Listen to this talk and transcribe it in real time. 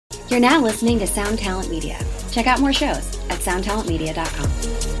You're now listening to Sound Talent Media. Check out more shows at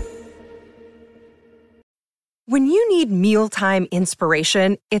soundtalentmedia.com. When you need mealtime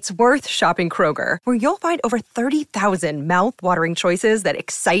inspiration, it's worth shopping Kroger, where you'll find over 30,000 mouth-watering choices that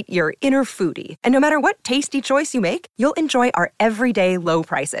excite your inner foodie. And no matter what tasty choice you make, you'll enjoy our everyday low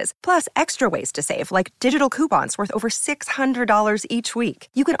prices, plus extra ways to save, like digital coupons worth over $600 each week.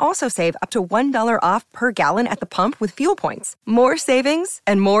 You can also save up to $1 off per gallon at the pump with fuel points. More savings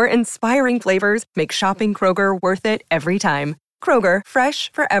and more inspiring flavors make shopping Kroger worth it every time. Kroger,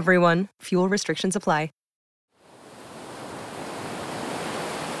 fresh for everyone. Fuel restrictions apply.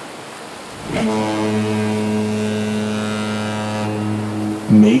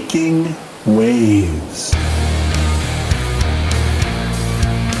 Making waves.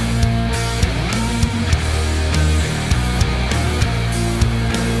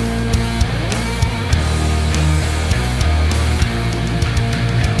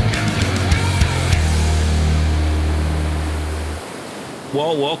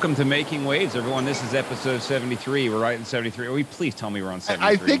 Well, welcome to Making Waves, everyone. This is episode 73. We're right in 73. Will you please tell me we're on 73?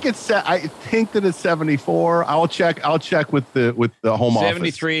 I think that it's 74. I'll check with the home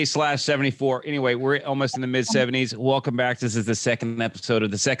office. 73/74. Anyway, we're almost in the mid 70s. Welcome back. This is the second episode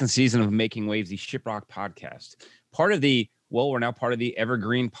of the second season of Making Waves, the Shiprock podcast. We're now part of the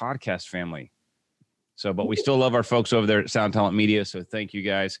Evergreen podcast family. So, but we still love our folks over there at Sound Talent Media. So thank you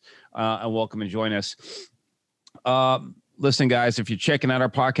guys and welcome and join us. Listen, guys, if you're checking out our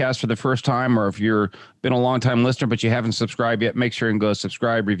podcast for the first time, or if you're been a long time listener, but you haven't subscribed yet, make sure and go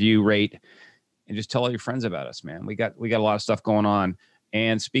subscribe, review, rate, and just tell all your friends about us, man. We got a lot of stuff going on.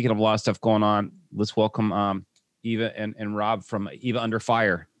 And speaking of a lot of stuff going on, let's welcome Eva and Rob from Eva Under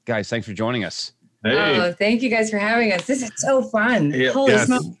Fire. Guys, thanks for joining us. Hey. Oh, thank you guys for having us. This is so fun. Yeah, Holy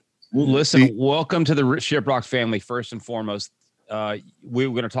smokes. Listen, welcome to the Shiprock family, first and foremost. We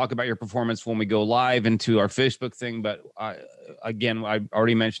were going to talk about your performance when we go live into our Facebook thing. But I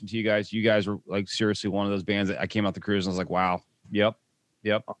already mentioned to you guys were like seriously one of those bands that I came out the cruise and I was like, wow. Yep.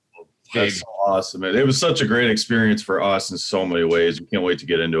 That's so awesome. It was such a great experience for us in so many ways. We can't wait to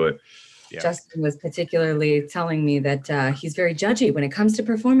get into it. Yeah. Justin was particularly telling me that he's very judgy when it comes to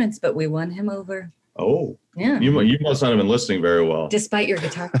performance, but we won him over. Oh, yeah. You must not have been listening very well. Despite your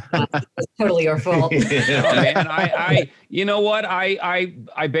guitar, it was totally your fault. Yeah. Oh, man, I you know what?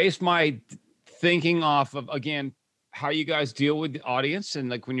 I based my thinking off of, again, how you guys deal with the audience and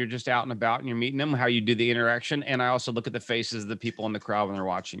like when you're just out and about and you're meeting them, how you do the interaction. And I also look at the faces of the people in the crowd when they're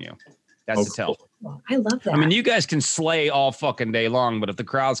watching you. That's the tell. Well, I love that. I mean, you guys can slay all fucking day long, but if the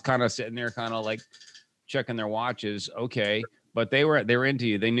crowd's kind of sitting there, kind of like checking their watches, okay. But they were into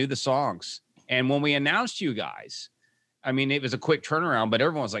you. They knew the songs. And when we announced you guys, I mean, it was a quick turnaround, but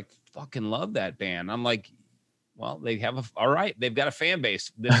everyone was like, fucking love that band. I'm like, well, they've got a fan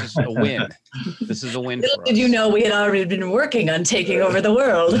base. This is a win. This is a win for us. Did you know we had already been working on taking over the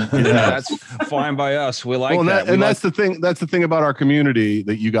world? Yeah, that's fine by us. We like that. That's the thing. That's the thing about our community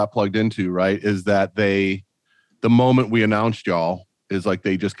that you got plugged into, right? Is that the moment we announced y'all is like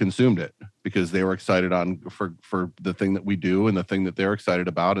they just consumed it because they were excited for the thing that we do and the thing that they're excited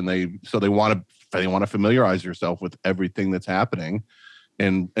about, and they want to familiarize yourself with everything that's happening,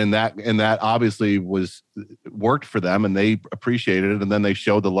 and that obviously worked for them, and they appreciated it, and then they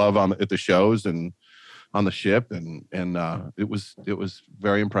showed the love at the shows and on the ship, and it was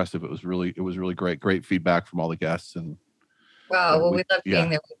very impressive. It was really great feedback from all the guests. And wow, well, we love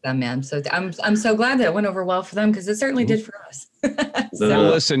being there with them, man. So I'm so glad that it went over well for them because it certainly did for us. So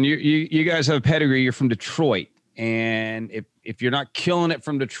listen, you guys have a pedigree. You're from Detroit, and if you're not killing it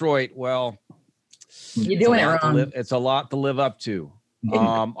from Detroit, well, you're doing it wrong. It's a lot to live up to.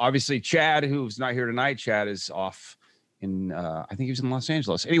 Obviously, Chad, who's not here tonight, Chad is off in I think he was in Los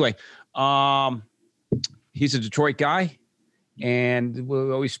Angeles. Anyway, he's a Detroit guy, and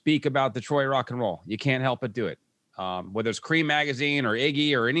we always speak about Detroit rock and roll. You can't help but do it. Whether it's Cream Magazine or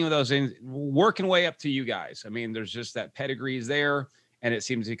Iggy or any of those things, working way up to you guys. I mean, there's just that pedigree is there, and it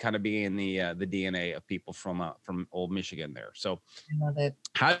seems to kind of be in the DNA of people from old Michigan there. So, I love it.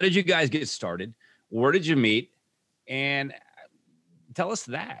 How did you guys get started? Where did you meet? And tell us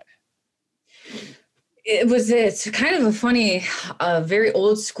that. It's kind of a funny, very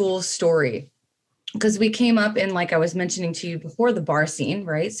old school story. Because we came up in, like I was mentioning to you before, the bar scene,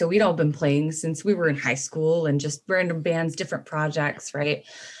 right? So we'd all been playing since we were in high school and just random bands, different projects, right?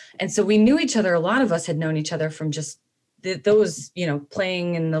 And so we knew each other. A lot of us had known each other from just those,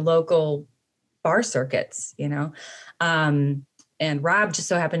 playing in the local bar circuits, And Rob just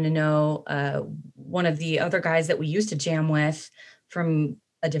so happened to know one of the other guys that we used to jam with from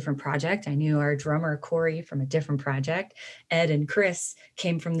a different project. I knew our drummer, Corey, from a different project. Ed and Chris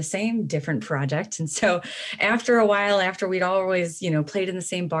came from the same different project. And so after a while, after we'd always, played in the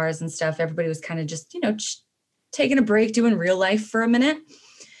same bars and stuff, everybody was kind of just, taking a break, doing real life for a minute.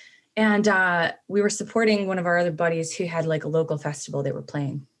 And we were supporting one of our other buddies who had like a local festival they were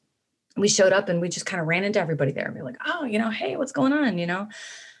playing. We showed up and we just kind of ran into everybody there. And we were like, oh, hey, what's going on?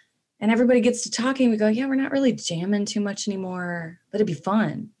 And everybody gets to talking. We go, yeah, we're not really jamming too much anymore, but it'd be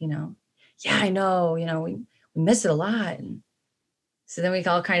fun, Yeah, I know, we miss it a lot. And so then we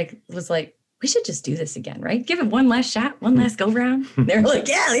all kind of was like, we should just do this again, right? Give it one last shot, one last go round. They're like,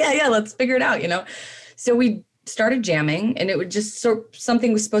 yeah, let's figure it out, So we started jamming, and it would just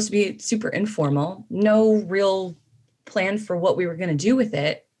something was supposed to be super informal, no real plan for what we were going to do with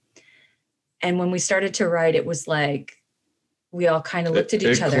it. And when we started to write, it was like, we all kind of looked at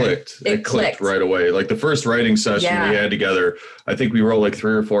each other. It clicked right away. Like the first writing session we had together, I think we wrote like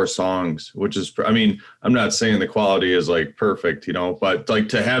 3 or 4 songs, which is, I'm not saying the quality is like perfect, but like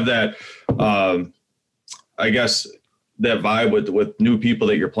to have that, I guess that vibe with new people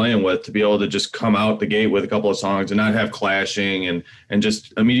that you're playing with, to be able to just come out the gate with a couple of songs and not have clashing and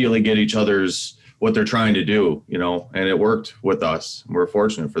just immediately get each other's what they're trying to do, and it worked with us. We're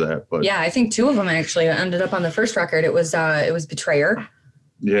fortunate for that. But yeah, I think 2 of them actually ended up on the first record. It was Betrayer.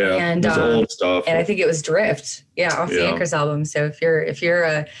 Yeah, and old stuff. And I think it was Drift. Yeah, off the Anchors album. So if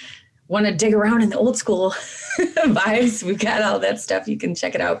you're want to dig around in the old school vibes, we've got all that stuff. You can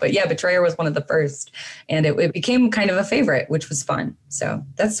check it out. But yeah, Betrayer was one of the first, and it became kind of a favorite, which was fun. So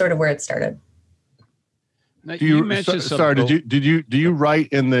that's sort of where it started. Now, did you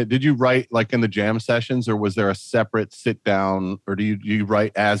write like in the jam sessions, or was there a separate sit down, or do you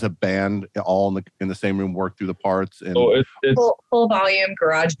write as a band all in the same room, work through the parts? And it's full volume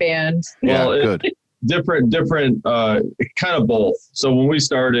garage band. Well, good. Different, kind of both. So when we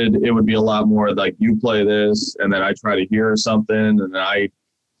started, it would be a lot more like you play this, and then I try to hear something, and then I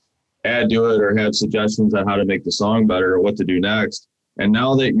add to it or have suggestions on how to make the song better or what to do next. And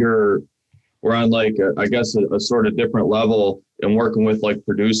now that we're on like, I guess a sort of different level and working with like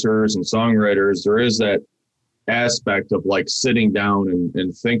producers and songwriters, there is that aspect of like sitting down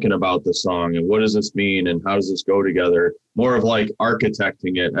and thinking about the song and what does this mean and how does this go together, more of like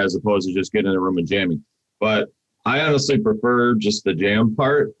architecting it as opposed to just getting in a room and jamming. But I honestly prefer just the jam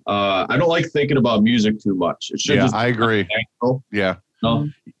part. I don't like thinking about music too much. It should I agree. Yeah. No?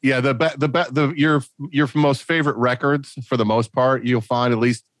 Yeah, your most favorite records, for the most part, you'll find, at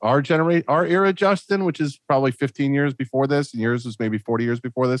least our era, Justin, which is probably 15 years before this, and yours was maybe 40 years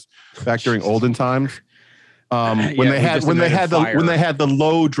before this, back during olden times. When they had the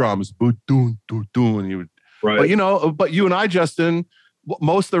low drums, boot doon doon doon, you would. Right. But you and I, Justin,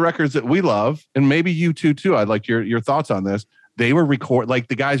 most of the records that we love, and maybe you too. I'd like your thoughts on this. They were like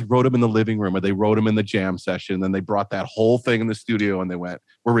the guys wrote them in the living room, or they wrote them in the jam session. Then they brought that whole thing in the studio and they went,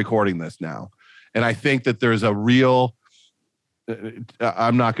 we're recording this now. And I think that there's a real,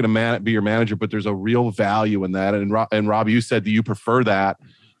 I'm not going to be your manager, but there's a real value in that. And Rob, you said, do you prefer that?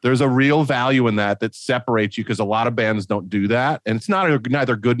 There's a real value in that separates you, because a lot of bands don't do that. And it's neither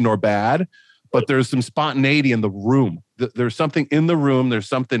good nor bad, but there's some spontaneity in the room. There's something in the room. There's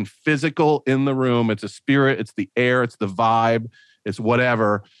something physical in the room. It's a spirit. It's the air. It's the vibe. It's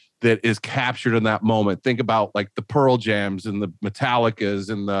whatever that is captured in that moment. Think about like the Pearl Jams and the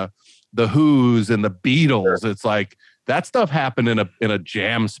Metallicas and the Who's and the Beatles. Sure. It's like that stuff happened in a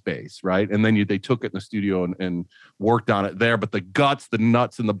jam space, right? And then they took it in the studio and worked on it there. But the guts, the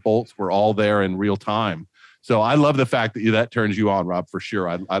nuts, and the bolts were all there in real time. So I love the fact that turns you on, Rob, for sure.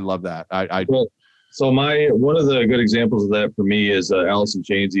 I love that. So one of the good examples of that for me is Alice in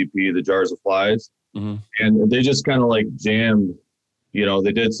Chains EP, The Jars of Flies. Mm-hmm. And they just kind of like jammed,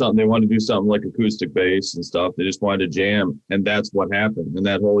 they did something, they wanted to do something like acoustic bass and stuff. They just wanted to jam, and that's what happened. And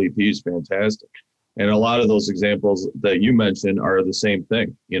that whole EP is fantastic. And a lot of those examples that you mentioned are the same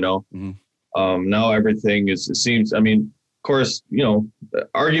thing, Mm-hmm. Now everything of course,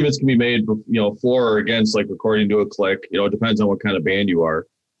 arguments can be made, for or against, like recording to a click. It depends on what kind of band you are.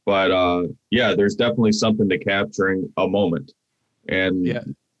 But there's definitely something to capturing a moment,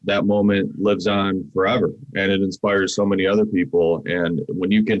 and that moment lives on forever, and it inspires so many other people. And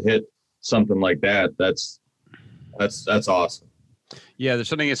when you can hit something like that, that's awesome. Yeah, there's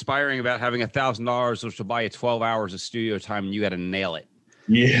something inspiring about having $1,000, which will buy you 12 hours of studio time, and you got to nail it.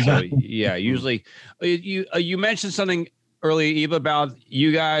 Yeah. So, usually you mentioned something earlier, Eva, about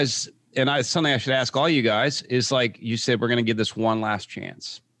you guys, and something I should ask all you guys is, like you said, we're going to give this one last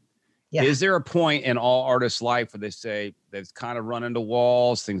chance. Yeah. Is there a point in all artists' life where they say they've kind of run into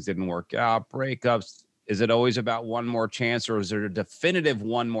walls, things didn't work out, breakups, Is it always about one more chance, or is there a definitive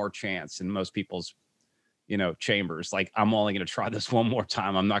one more chance in most people's, chambers? Like, I'm only going to try this one more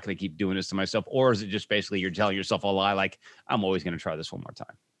time. I'm not going to keep doing this to myself. Or is it just basically you're telling yourself a lie? Like, I'm always going to try this one more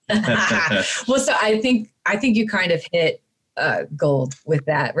time. Well, so I think you kind of hit gold with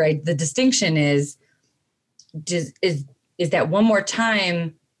that, right? The distinction is that one more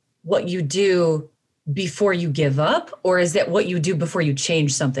time what you do before you give up, or is that what you do before you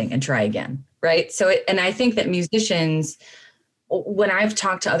change something and try again, right? So, and I think that musicians, when I've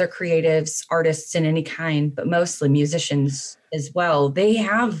talked to other creatives, artists in any kind, but mostly musicians as well, they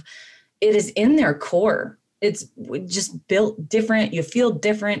have, it is in their core. It's just built different. You feel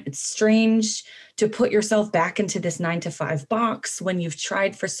different. It's strange to put yourself back into this 9-to-5 box when you've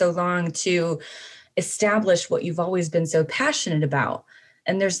tried for so long to establish what you've always been so passionate about.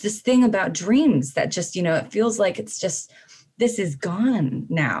 And there's this thing about dreams that just, it feels like it's just, this is gone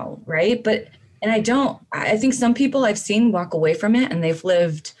now, right? I think some people I've seen walk away from it and they've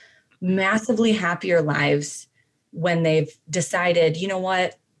lived massively happier lives when they've decided, you know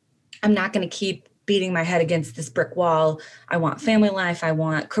what, I'm not going to keep beating my head against this brick wall. I want family life. I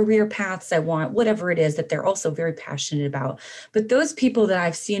want career paths. I want whatever it is that they're also very passionate about. But those people that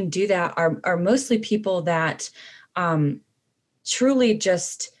I've seen do that are mostly people that truly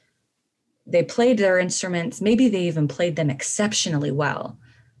just, they played their instruments. Maybe they even played them exceptionally well,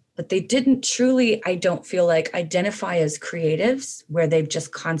 but they didn't truly, I don't feel like, identify as creatives where they've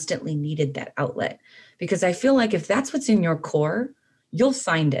just constantly needed that outlet. Because I feel like if that's what's in your core, you'll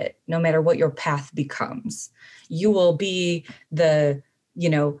find it no matter what your path becomes. You will be the,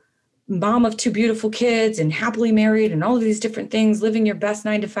 mom of 2 beautiful kids and happily married and all of these different things, living your best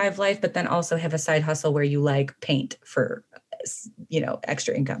 9-to-5 life, but then also have a side hustle where you like paint for,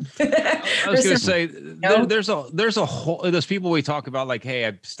 extra income. I was going to say, there's a whole, there's people we talk about like, hey,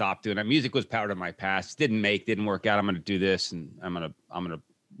 I stopped doing that. Music was part of my past. Didn't work out. I'm going to do this, and I'm going to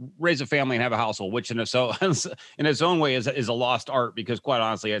raise a family and have a household, which in its own way is a lost art, because quite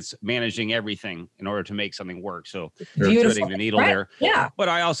honestly, it's managing everything in order to make something work. So threading the needle there. Yeah. But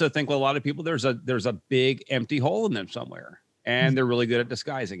I also think with a lot of people, there's a big empty hole in them somewhere, and they're really good at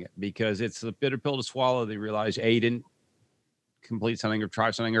disguising it, because it's a bitter pill to swallow. They realize, you didn't complete something or try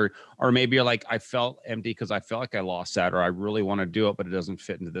something, or maybe you're like, I felt empty because I felt like I lost that, or I really want to do it, but it doesn't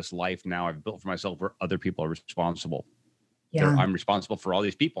fit into this life now I've built for myself, where other people are responsible. Yeah. I'm responsible for all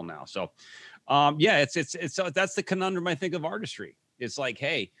these people now. So, it's so that's the conundrum, I think, of artistry. It's like,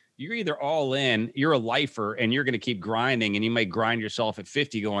 hey, you're either all in, you're a lifer, and you're going to keep grinding, and you may grind yourself at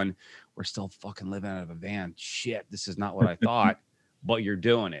 50 going, we're still fucking living out of a van. Shit, this is not what I thought, but you're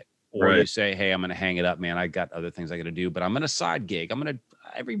doing it. Or you say, hey, I'm going to hang it up, man. I got other things I got to do, but I'm going to side gig.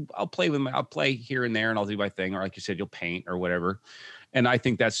 I'll play here and there, and I'll do my thing. Or like you said, you'll paint or whatever. And I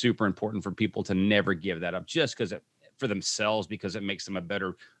think that's super important for people to never give that up, just because for themselves, because it makes them a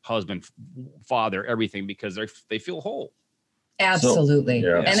better husband, father, everything, because they feel whole. Absolutely.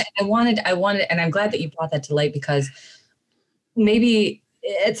 So, yes. And I wanted, and I'm glad that you brought that to light, because maybe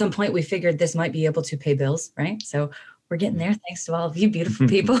at some point we figured this might be able to pay bills, right? So we're getting there, thanks to all of you beautiful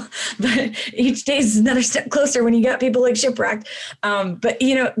people. But each day is another step closer when you got people like Shipwrecked. But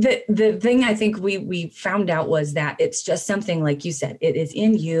the thing I think we found out was that it's just something, like you said, it is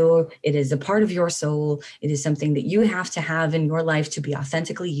in you. It is a part of your soul. It is something that you have to have in your life to be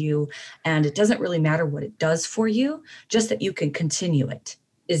authentically you. And it doesn't really matter what it does for you, just that you can continue it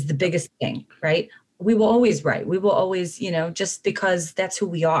is the biggest thing, right? We will always write. We will always, just because that's who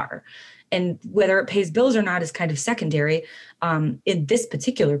we are. And whether it pays bills or not is kind of secondary. In this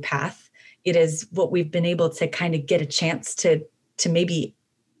particular path, it is what we've been able to kind of get a chance to maybe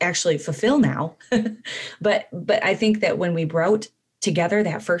actually fulfill now. But I think that when we wrote together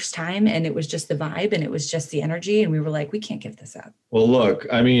that first time, and it was just the vibe and it was just the energy, and we were like, we can't give this up. Well, look,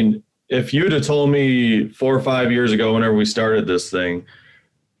 I mean, if you'd have told me 4 or 5 years ago, whenever we started this thing,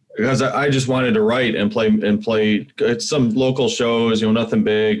 because I just wanted to write and play some local shows, nothing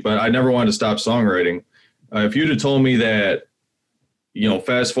big, but I never wanted to stop songwriting. If you'd have told me that,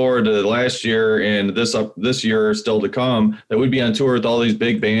 fast forward to last year and this year still to come, that we'd be on tour with all these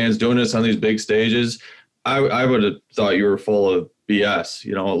big bands doing this on these big stages, I would have thought you were full of BS,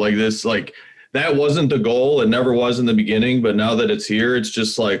 that wasn't the goal. It never was in the beginning, but now that it's here, it's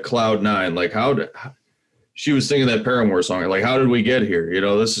just like cloud nine. Like she was singing that Paramore song. Like, how did we get here?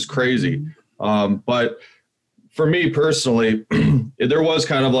 This is crazy. But for me personally, there was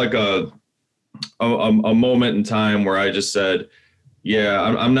kind of like a moment in time where I just said, yeah,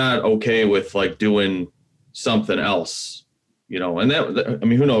 I'm not okay with like doing something else, and that, I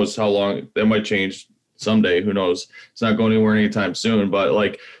mean, who knows how long that might change someday. Who knows? It's not going anywhere anytime soon. But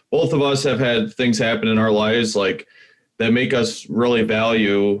like both of us have had things happen in our lives like that make us really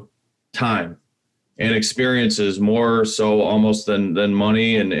value time and experiences more so almost than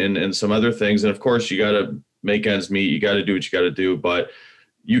money and some other things. And of course, you got to make ends meet. You got to do what you got to do. But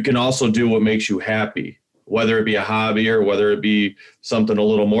you can also do what makes you happy, whether it be a hobby or whether it be something a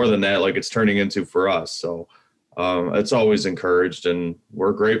little more than that, like it's turning into for us. So it's always encouraged and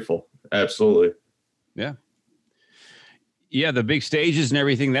we're grateful. Absolutely. Yeah. Yeah. The big stages and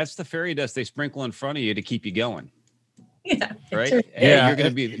everything, that's the fairy dust they sprinkle in front of you to keep you going. Yeah. Right. True. Hey, Yeah. you're going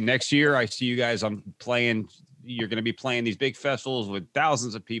to be next year. I see you guys. I'm playing. You're going to be playing these big festivals with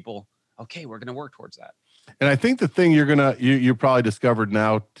thousands of people. Okay. We're going to work towards that. And I think the thing you probably discovered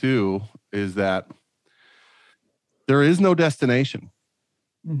now too is that there is no destination.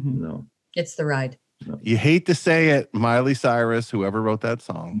 Mhm. No. It's the ride. You hate to say it, Miley Cyrus, whoever wrote that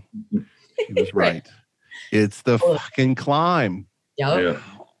song, he was right. It's the fucking climb. Yep. Yeah.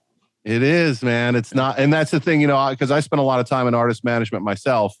 It is, man. It's not. And that's the thing, because I spent a lot of time in artist management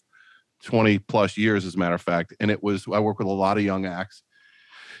myself, 20 plus years, as a matter of fact. And I work with a lot of young acts.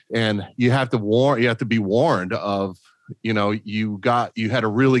 And you have to be warned of, you had a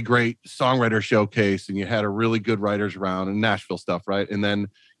really great songwriter showcase and you had a really good writers round in Nashville stuff, right? And then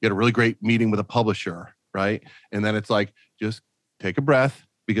you had a really great meeting with a publisher, right? And then it's like, just take a breath,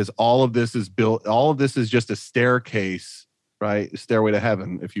 because all of this is just a staircase, right? Stairway to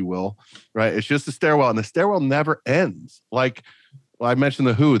heaven, if you will, right? It's just a stairwell, and the stairwell never ends. Like, well, I mentioned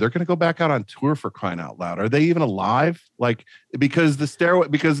the Who. They're going to go back out on tour, for crying out loud. Are they even alive? Like, because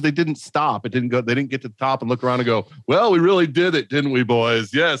they didn't stop. They didn't get to the top and look around and go, well, we really did it, didn't we,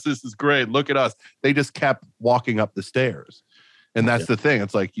 boys? Yes, this is great. Look at us. They just kept walking up the stairs. And that's the thing.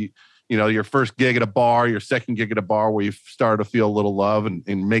 It's like, your first gig at a bar, your second gig at a bar where you started to feel a little love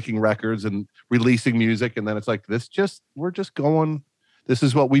and making records and releasing music. And then it's like, we're just going, this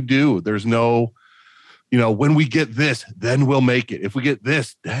is what we do. There's no, when we get this, then we'll make it. If we get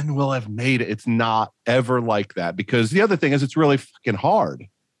this, then we'll have made it. It's not ever like that, because the other thing is it's really fucking hard.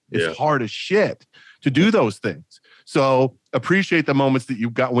 It's hard as shit to do those things. So appreciate the moments that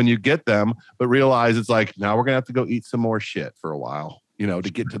you've got when you get them, but realize it's like, now we're going to have to go eat some more shit for a while, to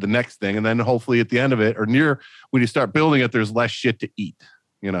get to the next thing. And then hopefully at the end of it or when you start building it, there's less shit to eat,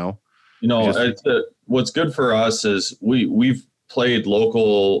 what's good for us is we've played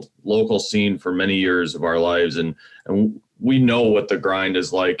local scene for many years of our lives, and we know what the grind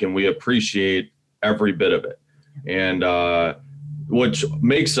is like, and we appreciate every bit of it. And which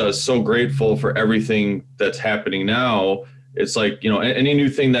makes us so grateful for everything that's happening now. It's like, any new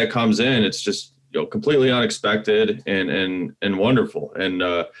thing that comes in, it's just, completely unexpected and wonderful. And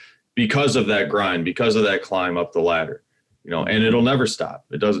because of that grind, because of that climb up the ladder, and it'll never stop.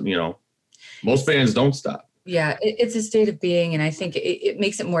 It doesn't, most bands don't stop. Yeah, it's a state of being. And I think it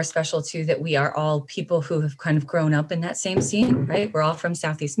makes it more special, too, that we are all people who have kind of grown up in that same scene, right? We're all from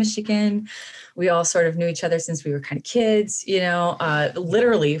Southeast Michigan. We all sort of knew each other since we were kind of kids,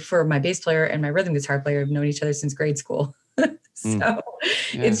 literally for my bass player and my rhythm guitar player have known each other since grade school.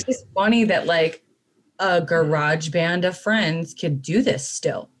 It's just funny that like a garage band of friends could do this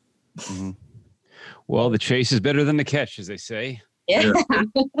still. Mm-hmm. Well, the chase is better than the catch, as they say. Yeah.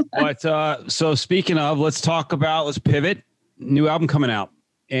 But so speaking of, let's pivot. New album coming out,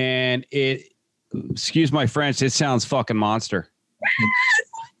 and excuse my French, it sounds fucking monster.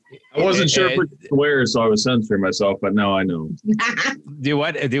 I wasn't sure if we could swear, so I was censoring myself, but now I know. Do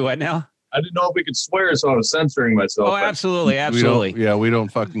what now? I didn't know if we could swear, so I was censoring myself. Oh, absolutely. We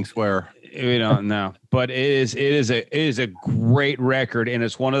don't fucking swear. We don't know, but it is a great record, and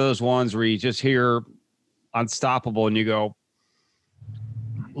it's one of those ones where you just hear Unstoppable and you go,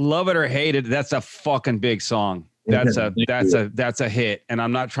 love it or hate it, that's a fucking big song. That's a hit. And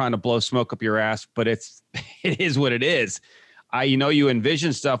I'm not trying to blow smoke up your ass, but it is what it is. You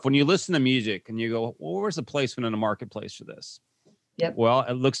envision stuff when you listen to music and you go, well, where's the placement in the marketplace for this? Yep. Well,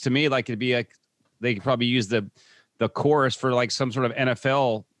 it looks to me like it'd be like they could probably use the chorus for like some sort of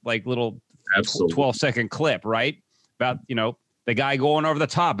NFL like little 12-second clip, right? About the guy going over the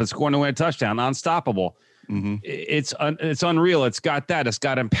top and scoring to win a touchdown, unstoppable. Mm-hmm. It's unreal. It's got that. It's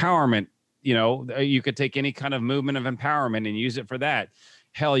got empowerment. You could take any kind of movement of empowerment and use it for that.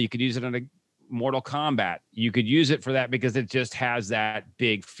 Hell, you could use it in a Mortal Kombat. You could use it for that because it just has that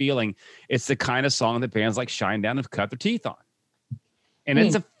big feeling. It's the kind of song that bands like Shinedown have cut their teeth on. And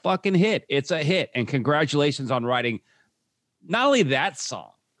it's a fucking hit. It's a hit. And congratulations on writing not only that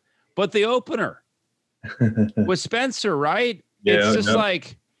song, but the opener with Spencer, right? Yeah, it's just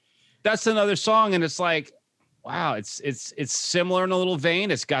like, that's another song. And it's like, wow, it's similar in a little vein.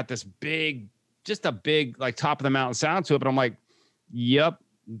 It's got this big just a big, like, top of the mountain sound to it. But I'm like, yep,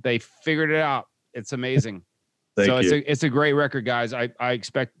 they figured it out. It's amazing. Thank you. It's a great record, guys. I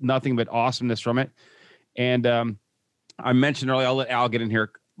expect nothing but awesomeness from it. And I mentioned earlier, I'll let Al get in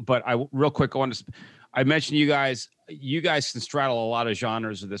here, but real quick, I mentioned you guys can straddle a lot of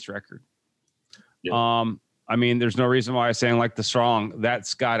genres of this record. Yeah. I mean, there's no reason why I'm saying, like, the song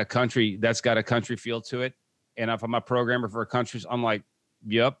that's got a country feel to it. And if I'm a programmer for a country, I'm like,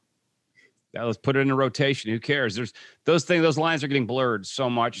 yep, let's put it in a rotation. Who cares? There's those lines are getting blurred so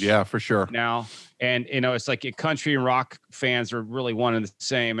much. Yeah, for sure. Now, and it's like country and rock fans are really one and the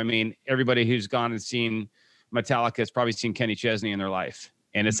same. I mean, everybody who's gone and seen Metallica has probably seen Kenny Chesney in their life,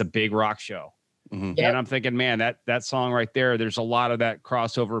 and it's a big rock show. Mm-hmm. Yep. And I'm thinking, man, that song right there, there's a lot of that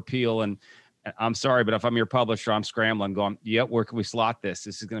crossover appeal. And I'm sorry, but if I'm your publisher, I'm scrambling, going, yep, where can we slot this?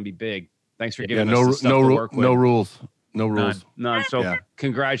 This is going to be big. Thanks for giving us the stuff to work with. No rules. No rules. None. So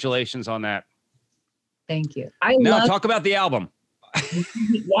Congratulations on that. Thank you. Now talk about the album.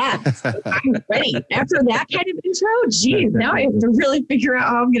 Yes, I'm ready. After that kind of intro, geez, now I have to really figure out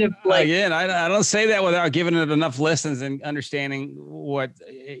how I'm going to Again, I don't say that without giving it enough listens and understanding what,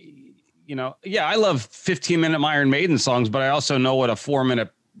 yeah, I love 15-minute Iron Maiden songs, but I also know what a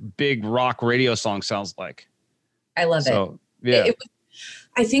 4-minute big rock radio song sounds like. I love it. Yeah.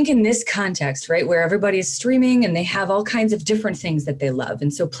 I think in this context, right, where everybody's streaming and they have all kinds of different things that they love.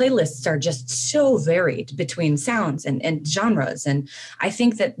 And so playlists are just so varied between sounds and genres. And I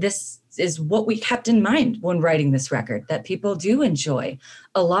think that this is what we kept in mind when writing this record, that people do enjoy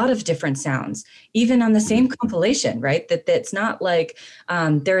a lot of different sounds, even on the same compilation, right? That's not like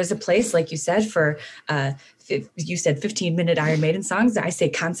there is a place, like you said, for you said 15-minute Iron Maiden songs. I say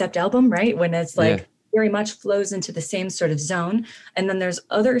concept album, right? When it's like very much flows into the same sort of zone. And then there's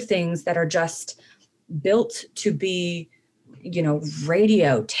other things that are just built to be,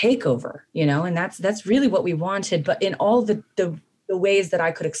 radio takeover, and that's really what we wanted. But in all the ways that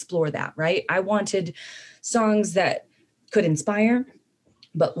I could explore that, right? I wanted songs that could inspire,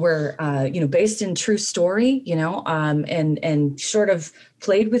 but were, based in true story, and sort of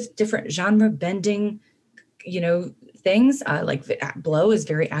played with different genre bending, things. Like Blow is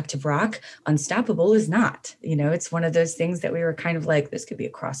very active rock. Unstoppable is not. It's one of those things that we were kind of like, this could be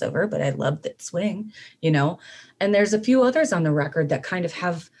a crossover, but I love that swing, And there's a few others on the record that kind of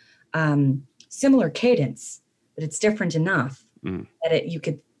have similar cadence, but it's different enough that you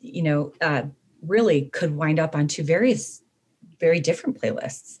could, really could wind up on two very different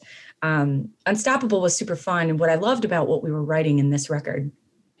playlists. Unstoppable was super fun. And what I loved about what we were writing in this record,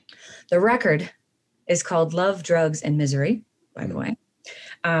 the record is called Love, Drugs, and Misery, by the way.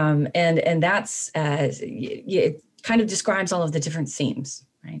 And that's, it kind of describes all of the different themes,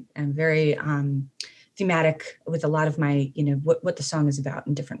 right? And very thematic with a lot of my, what the song is about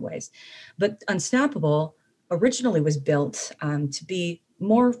in different ways. But Unstoppable originally was built to be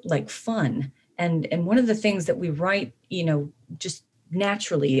more like fun. And one of the things that we write, just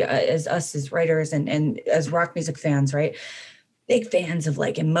naturally as us as writers and as rock music fans, right? Big fans of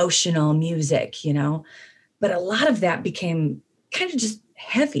like emotional music, but a lot of that became kind of just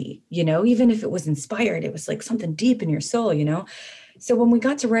heavy, even if it was inspired, it was like something deep in your soul, So when we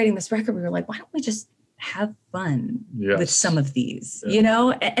got to writing this record, we were like, why don't we just have fun with some of these,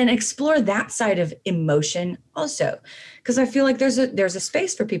 and explore that side of emotion also. Because I feel like there's a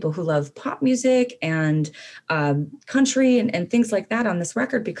space for people who love pop music and country and things like that on this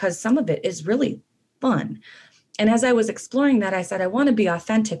record, because some of it is really fun. And as I was exploring that, I said, I want to be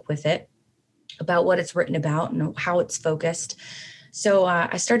authentic with it about what it's written about and how it's focused. So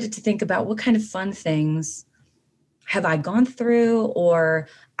I started to think about what kind of fun things have I gone through or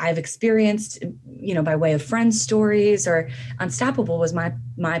I've experienced, by way of friends' stories. Or Unstoppable was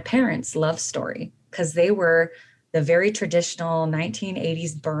my parents' love story, because they were the very traditional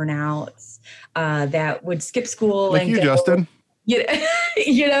 1980s burnouts that would skip school. Like and you, go, Justin.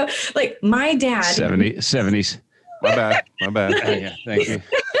 Like my dad. 70s. My bad. Yeah, thank you.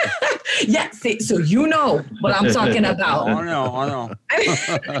 Yeah, see, so what I'm talking about. I know.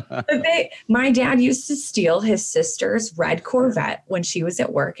 My dad used to steal his sister's red Corvette when she was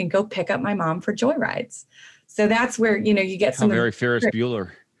at work and go pick up my mom for joyrides. So that's where, you get some. Very Ferris Bueller.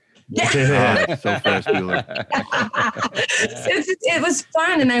 Yeah. So Ferris Bueller. It was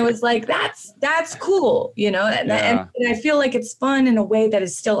fun. And I was like, that's cool, and I feel like it's fun in a way that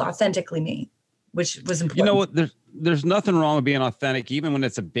is still authentically me, which was important. You know what? There's nothing wrong with being authentic, even when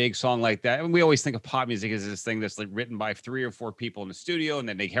it's a big song like that. And we always think of pop music as this thing that's like written by 3 or 4 people in the studio, and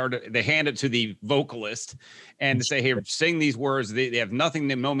then they hand it to the vocalist and say, "Hey, sing these words. They have nothing,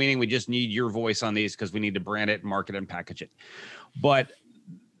 no meaning. We just need your voice on these because we need to brand it, market it, and package it." But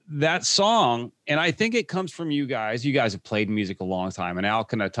that song, and I think it comes from you guys. You guys have played music a long time, and Al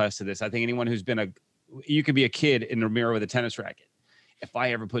can attest to this. I think anyone who's been you could be a kid in the mirror with a tennis racket. If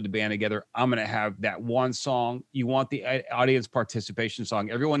I ever put the band together, I'm going to have that one song. You want the audience participation song.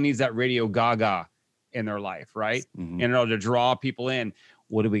 Everyone needs that Radio Gaga in their life, right? Mm-hmm. In order to draw people in.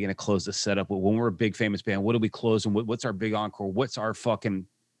 What are we going to close the setup with? When we're a big famous band, what do we close? And what's our big encore? What's our fucking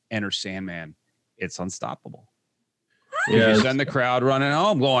Enter Sandman? It's unstoppable. Yeah. You send the crowd running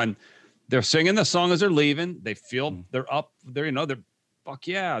home going, they're singing the song as they're leaving. They feel they're up there, you know, they're fuck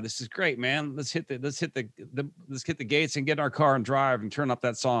yeah, this is great, man. Let's hit the gates and get in our car and drive and turn up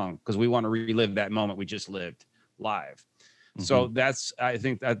that song because we want to relive that moment we just lived live. Mm-hmm. So I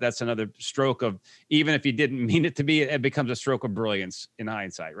think that's another stroke of, even if you didn't mean it to be, it becomes a stroke of brilliance in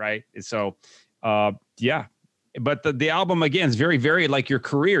hindsight, right? And so, yeah. But the album, again, is very, very like your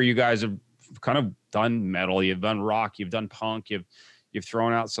career. You guys have kind of done metal, you've done rock, you've done punk, you've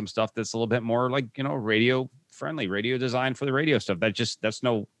thrown out some stuff that's a little bit more like, you know, radio friendly, radio design for the radio stuff.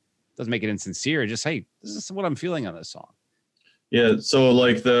 Doesn't make it insincere. Just, hey, this is what I'm feeling on this song. Yeah. So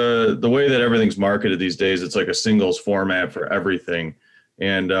like the way that everything's marketed these days, it's like a singles format for everything.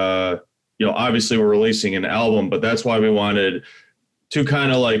 And, you know, obviously we're releasing an album, but that's why we wanted to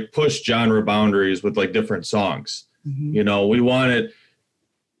kind of like push genre boundaries with like different songs. Mm-hmm. You know, we wanted,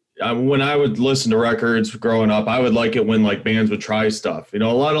 when I would listen to records growing up, I would like it when like bands would try stuff, you know,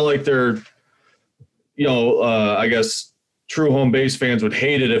 a lot of like their, you know, I guess true home base fans would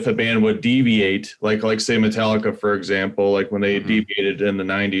hate it if a band would deviate, like say Metallica, for example, like when they deviated in the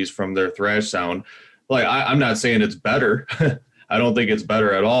 90s from their thrash sound. Like I'm not saying it's better. I don't think it's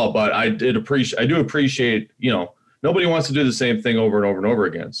better at all, but I do appreciate, you know, nobody wants to do the same thing over and over and over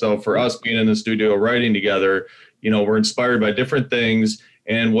again. So for us being in the studio writing together, you know, we're inspired by different things.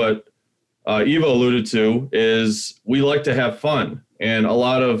 And what Eva alluded to is we like to have fun, and a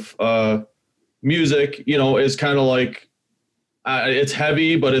lot of music, you know, is kind of like, it's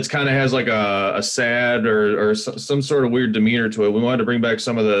heavy, but it's kind of has like a sad or some sort of weird demeanor to it. We wanted to bring back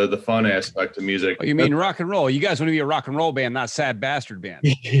some of the fun aspect of music. Oh, you mean rock and roll? You guys want to be a rock and roll band, not sad bastard band.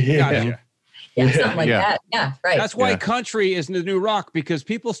 Yeah. Gotcha. Yeah, something like that. Yeah, right. That's why country is the new rock, because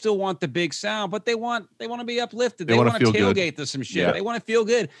people still want the big sound, but they want to be uplifted. They want to tailgate to some shit. Yeah. They want to feel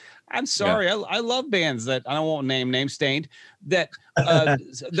good. I'm sorry. Yeah. I love bands that I won't name Stained that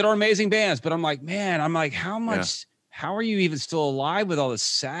that are amazing bands, but I'm like, how much. Yeah. How are you even still alive with all this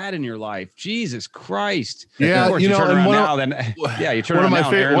sad in your life? Jesus Christ. Yeah. Of course, you turn around now, you turn around now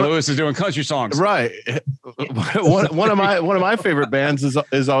and Aaron Lewis is doing country songs. Right. one of my favorite bands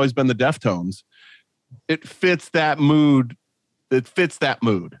has always been the Deftones. It fits that mood.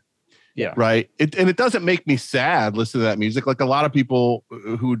 Yeah. Right. It doesn't make me sad listening to that music. Like a lot of people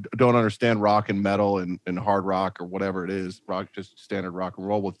who don't understand rock and metal and hard rock or whatever it is, rock, just standard rock and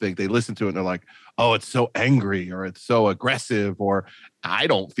roll, will think they listen to it and they're like, oh, it's so angry or it's so aggressive, or I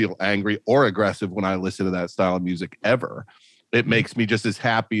don't feel angry or aggressive when I listen to that style of music ever. It makes me just as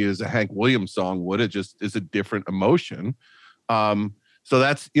happy as a Hank Williams song would. It just is a different emotion. So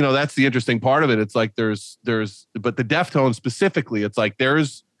that's the interesting part of it. It's like but the Deftones specifically, it's like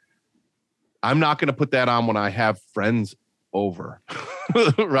I'm not going to put that on when I have friends over,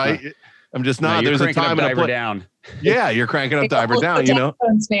 right? I'm just not. No, there's a time and down. Yeah, you're cranking up Diver Down. You know,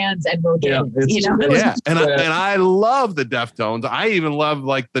 Deftones fans and Bojangles. You know, yeah, and I love the Deftones. I even love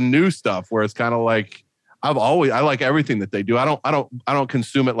like the new stuff where it's kind of like I like everything that they do. I don't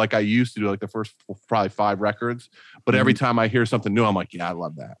consume it like I used to do, like the first probably 5 records. But every time I hear something new, I'm like, yeah, I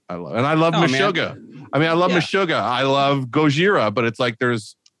love that. I love Meshuggah. I mean, I love Meshuggah. I love Gojira, but it's like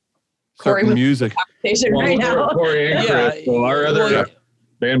there's certain music. Right now. Corey and Chris. So our other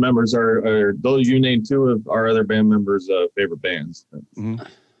band members are those you named 2 of our other band members' favorite bands, and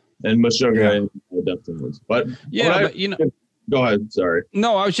Meshuggah and Deftones. But you know. Go ahead. Sorry.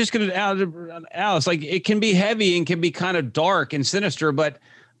 No, I was just going to add, Alice, like it can be heavy and can be kind of dark and sinister, but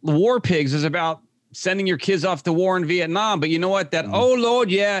War Pigs is about sending your kids off to war in Vietnam. But you know what? That, oh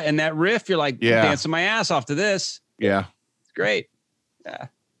Lord, yeah. And that riff, you're like dancing my ass off to this. Yeah. It's great. Yeah.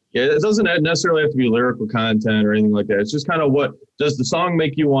 Yeah. It doesn't necessarily have to be lyrical content or anything like that. It's just kind of what does the song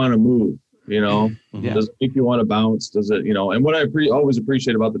make you want to move? You know, does it make you want to bounce? Does it, you know, and what I always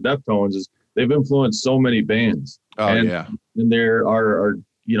appreciate about the Deftones is they've influenced so many bands. Oh, and there are,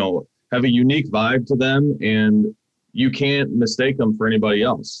 you know, have a unique vibe to them, and you can't mistake them for anybody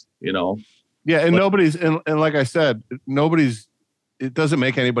else, you know? Yeah. And nobody's, and like I said, it doesn't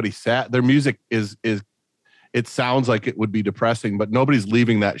make anybody sad. Their music is it sounds like it would be depressing, but nobody's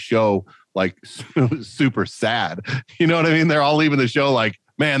leaving that show like super sad. You know what I mean? They're all leaving the show like,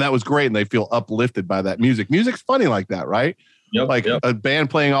 man, that was great. And they feel uplifted by that music. Music's funny like that, right? Yep, like yep. a band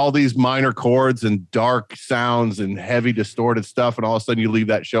playing all these minor chords and dark sounds and heavy distorted stuff, and all of a sudden you leave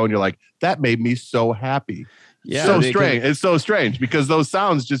that show and you're like, that made me so happy. Yeah, So strange. It's so strange because those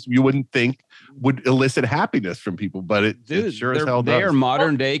sounds just you wouldn't think would elicit happiness from people, but it sure as hell does. They are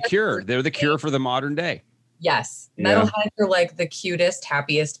modern day Cure. They're the Cure for the modern day. Yes. Yeah. Metalheads are like the cutest,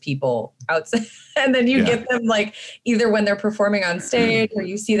 happiest people outside. And then you get them like either when they're performing on stage or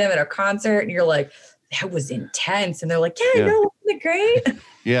you see them at a concert and you're like, that was intense. And they're like, yeah. No, wasn't it great?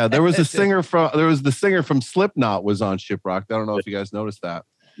 Yeah, there was the singer from Slipknot was on Shiprock. I don't know if you guys noticed that.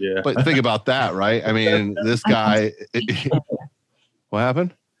 Yeah. But think about that, right? I mean, this guy what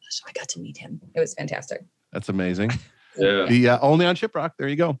happened? So I got to meet him. It was fantastic. That's amazing. Yeah. The only on Shiprock. There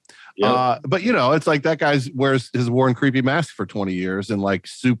you go. Yep. But it's like that guy's wears his worn creepy mask for 20 years and like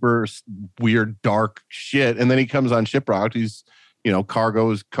super weird dark shit, and then he comes on Shiprock. He's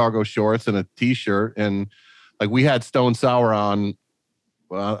cargo shorts and a t-shirt, and like we had Stone Sour on.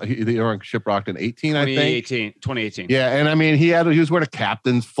 Well, they were on Shiprock in 18, I think. 2018. Yeah, and I mean he was wearing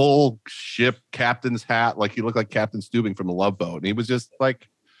a full ship captain's hat, like he looked like Captain Stubing from the Love Boat, and he was just like,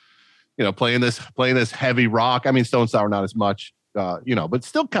 playing this heavy rock. I mean, Stone Sour not as much, but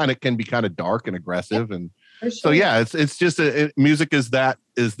still can be kind of dark and aggressive, and so yeah, it's just music is that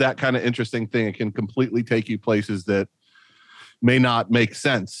kind of interesting thing. It can completely take you places that may not make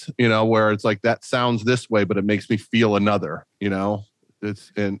sense, where it's like that sounds this way, but it makes me feel another,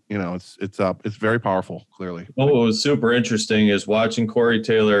 It's very powerful, clearly. What was super interesting is watching Corey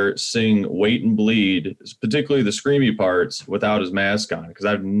Taylor sing Wait and Bleed, particularly the screamy parts, without his mask on, because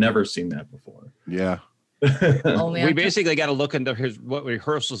I've never seen that before. Yeah. We basically got to look into what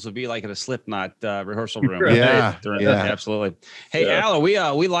rehearsals would be like at a Slipknot rehearsal room. Yeah, absolutely. Hey, Al, are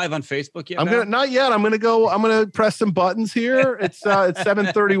we live on Facebook yet? Not yet. I'm gonna press some buttons here. It's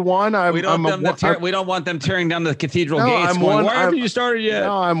 7:31. We don't want them tearing down the cathedral gates. Why haven't you started yet?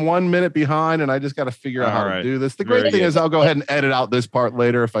 No, I'm 1 minute behind, and I just got to figure out how to do this. The great thing is I'll go ahead and edit out this part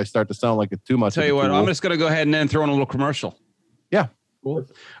later if I start to sound like it's too much. Tell you what, I'm just gonna go ahead and then throw in a little commercial. Yeah. Cool.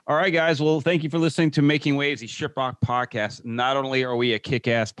 All right, guys. Well, thank you for listening to Making Waves, the Shiprock podcast. Not only are we a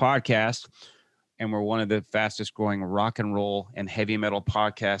kick-ass podcast, and we're one of the fastest growing rock and roll and heavy metal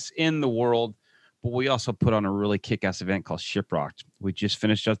podcasts in the world, but we also put on a really kick-ass event called Shiprock. We just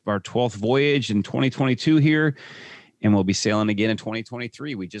finished up our 12th voyage in 2022 here, and we'll be sailing again in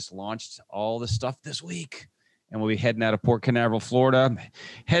 2023. We just launched all the stuff this week, and we'll be heading out of Port Canaveral, Florida,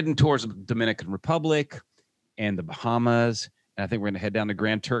 heading towards the Dominican Republic and the Bahamas. And I think we're going to head down to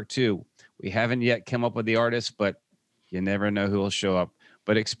Grand Turk too. We haven't yet come up with the artist, but you never know who will show up.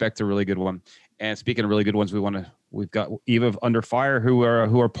 But expect a really good one. And speaking of really good ones, we've got Eva Under Fire who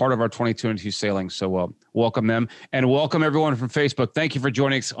are part of our 2022 sailing. So welcome them, and welcome everyone from Facebook. Thank you for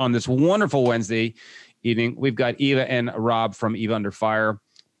joining us on this wonderful Wednesday evening. We've got Eva and Rob from Eva Under Fire.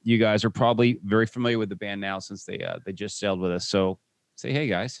 You guys are probably very familiar with the band now since they just sailed with us. So say hey,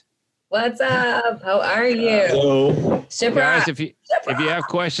 guys. What's up? How are you? Hello. Guys, if you have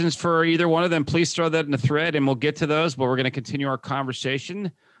questions for either one of them, please throw that in the thread and we'll get to those. But we're going to continue our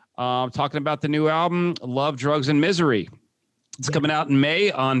conversation talking about the new album, Love, Drugs, and Misery. It's coming out in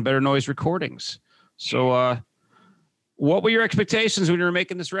May on Better Noise Recordings. So what were your expectations when you were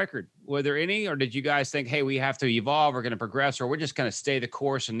making this record? Were there any, or did you guys think, hey, we have to evolve, we're going to progress, or we're just going to stay the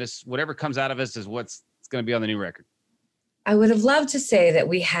course and this, whatever comes out of us is what's going to be on the new record? I would have loved to say that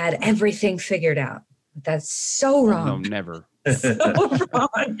we had everything figured out. But that's so wrong. No, never. So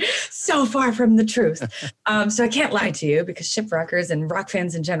wrong. So far from the truth. So I can't lie to you because shiprockers and rock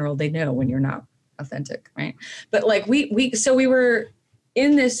fans in general, they know when you're not authentic, right? But like we were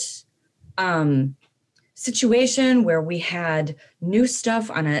in this situation where we had new stuff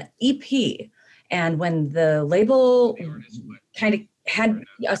on an EP. And when the label kind of had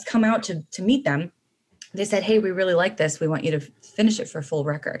us come out to meet them, they said, hey, we really like this. We want you to finish it for a full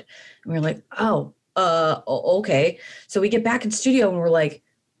record. And we were like, okay. So we get back in studio and we're like,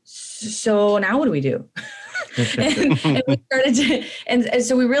 so now what do we do? and we started to, and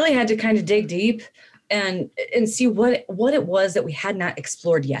so we really had to kind of dig deep and see what it was that we had not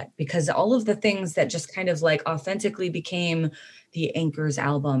explored yet, because all of the things that just kind of like authentically became the Anchors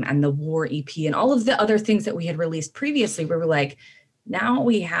album and the War EP and all of the other things that we had released previously, we were like, now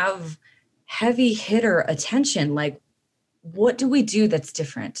we have heavy hitter attention. Like, what do we do that's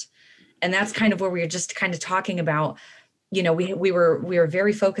different? And that's kind of where we were just kind of talking about, you know, we were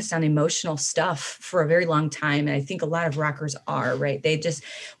very focused on emotional stuff for a very long time. And I think a lot of rockers are, right? They just,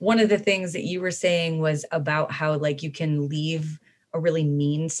 one of the things that you were saying was about how like you can leave a really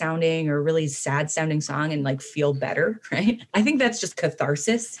mean sounding or really sad sounding song and like feel better, right? I think that's just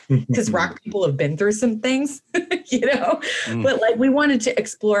catharsis because rock people have been through some things, you know. But like we wanted to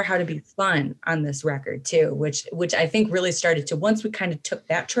explore how to be fun on this record too, which I think really started to, once we kind of took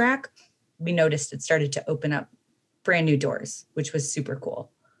that track, we noticed it started to open up brand new doors, which was super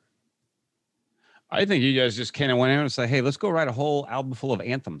cool. I think you guys just kind of went out and say, hey, let's go write a whole album full of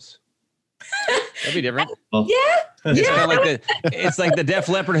anthems. That'd be different. It's kind of like it's like the Def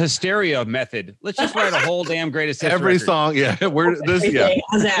Leppard Hysteria method. Let's just write a whole damn greatest hits Every record. Song. Yeah. How's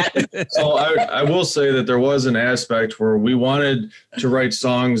that? So I will say that there was an aspect where we wanted to write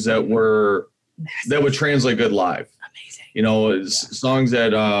songs that would translate good live. Amazing. You know, songs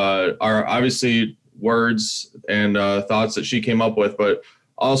that are obviously words and thoughts that she came up with, but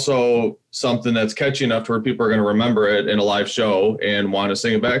also something that's catchy enough to where people are going to remember it in a live show and want to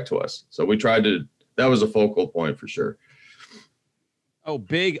sing it back to us. So we tried to, that was a focal point for sure. Oh,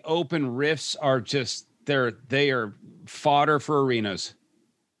 big open riffs are just, they are fodder for arenas.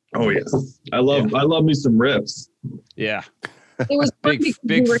 Oh yeah. I love me some riffs. Yeah. It was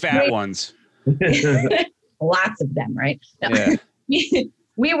big fat ones. Lots of them, right? Yeah.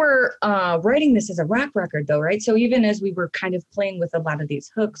 We were writing this as a rock record though, right? So even as we were kind of playing with a lot of these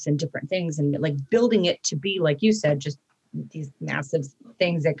hooks and different things and like building it to be, like you said, just these massive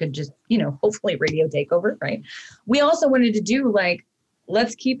things that could just, you know, hopefully radio take over, right? We also wanted to do like,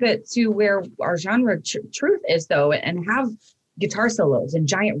 let's keep it to where our genre truth is though, and have guitar solos and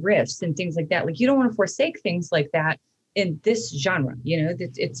giant riffs and things like that. Like you don't want to forsake things like that in this genre, you know,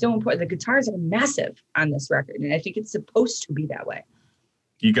 it's so important. The guitars are massive on this record. And I think it's supposed to be that way.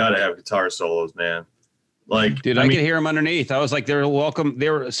 You got to have guitar solos, man. Like, dude, I could hear them underneath. I was like, they're welcome. They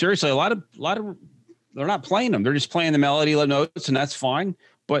were seriously a lot of, they're not playing them. They're just playing the melody notes and that's fine.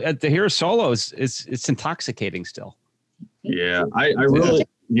 But to hear solos, it's intoxicating still. Yeah. I really,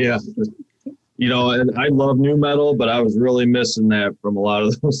 yeah. You know, and I love new metal, but I was really missing that from a lot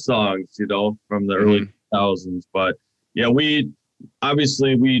of those songs, you know, from the early 2000s. But yeah, we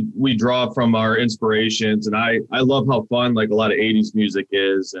draw from our inspirations, and I love how fun like a lot of 80s music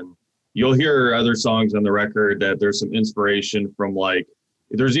is, and you'll hear other songs on the record that there's some inspiration from, like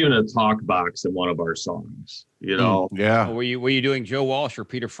there's even a talk box in one of our songs, you know. Yeah. Oh, were you doing Joe Walsh or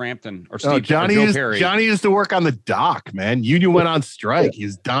Peter Frampton or Steve, Johnny or Joe Perry? Johnny used to work on the dock, man. Union went on strike.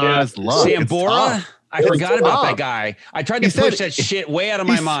 He's down on his luck. Sambora? I forgot about that guy. I tried to push that shit way out of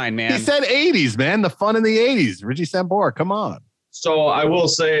my mind, man. He said 80s, man. The fun in the 80s. Richie Sambora, come on. So I will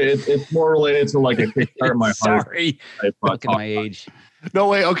say it's more related to like a kickstart my heart. Sorry, fucking my age. No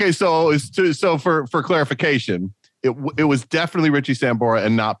way. Okay, so for clarification, it was definitely Richie Sambora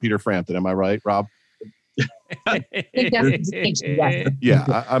and not Peter Frampton. Am I right, Rob? Yeah,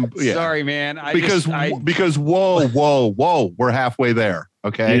 I'm yeah. Sorry, man. Because whoa, we're halfway there.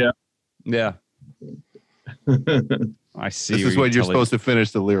 Okay. Yeah. I see. This is when you're supposed to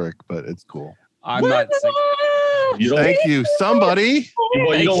finish the lyric, but it's cool. I'm not. Thank you, somebody.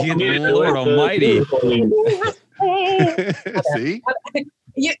 Thank you, Lord Almighty. See?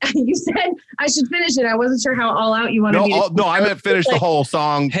 You said I should finish it. I wasn't sure how all out you wanted me to. No, I meant finish the whole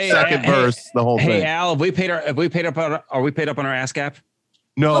song, second verse, the whole thing. Hey, Al, are we paid up on our ASCAP?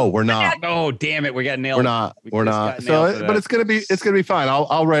 No, we're not. Oh, damn it, we got nailed. We're not. So, but it's gonna be fine.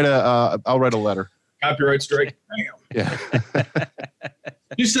 I'll write a letter. Copyright strike. Yeah.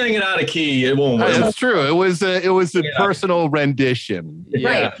 You sang it out of key. It won't work. That's true. It was a personal rendition.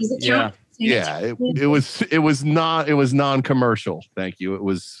 Right. Does it count? Yeah, it was non-commercial. Thank you. It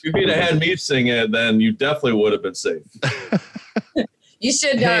was. If you'd have had me sing it, then you definitely would have been safe. You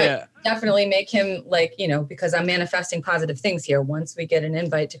should definitely make him, like, you know, because I'm manifesting positive things here. Once we get an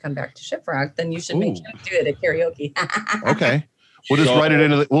invite to come back to Shiprock, then you should make him do it at karaoke. Okay, we'll just write it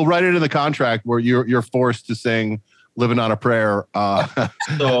into the contract where you're forced to sing "Living on a Prayer" at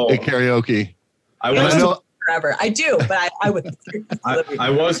karaoke. Forever. I do, but I would. I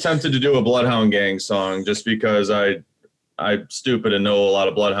was tempted to do a Bloodhound Gang song just because I'm stupid and know a lot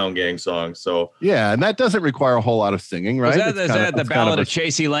of Bloodhound Gang songs. So yeah, and that doesn't require a whole lot of singing, right? Is that the Ballad of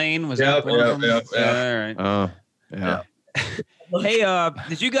Chasey Lane? Was that one of them? Yeah. All right. Hey,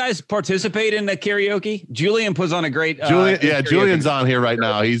 did you guys participate in the karaoke? Julian puts on a great. Julian's on here right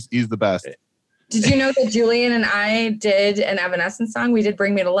now. He's the best. Did you know that Julian and I did an Evanescence song? We did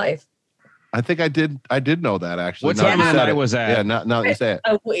 "Bring Me to Life." I think I did know that actually. What time of the night was that? Yeah, now you say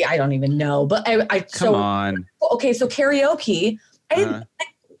it. I don't even know, but I come on. Okay, so karaoke,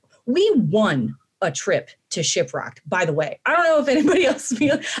 we won a trip to Shiprocked, by the way. I don't know if anybody else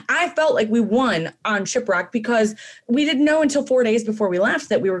I felt like we won on Shiprocked because we didn't know until 4 days before we left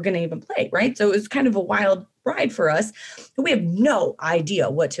that we were going to even play, right? So it was kind of a wild ride for us. We have no idea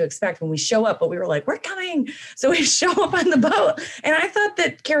what to expect when we show up, but we were like, we're coming. So we show up on the boat. And I thought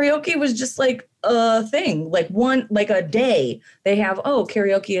that karaoke was just like a thing, like a day they have,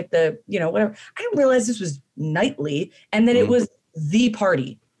 karaoke at the, whatever. I didn't realize this was nightly and that it was the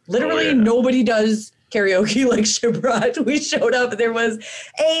party. Literally nobody does karaoke like Shiprocked. We showed up, there was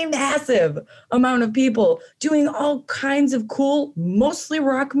a massive amount of people doing all kinds of cool, mostly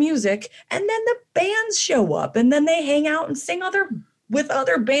rock music. And then the bands show up and then they hang out and sing with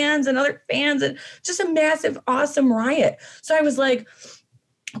other bands and other fans, and just a massive, awesome riot. So I was like,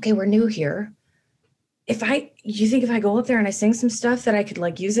 okay, we're new here. You think if I go up there and I sing some stuff that I could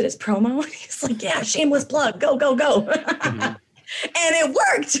like use it as promo? And he's like, yeah, shameless plug, go. And it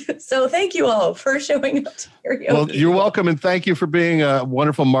worked. So thank you all for showing up to karaoke. Well, you're welcome. And thank you for being a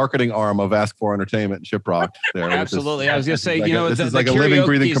wonderful marketing arm of Ask for Entertainment and Shiprocked there. Absolutely. I was going to say, this is like a living,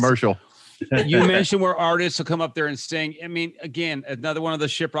 breathing commercial. You mentioned where artists will come up there and sing. I mean, again, another one of the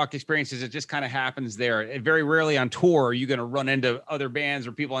Shiprocked experiences. It just kind of happens there. Very rarely on tour are you going to run into other bands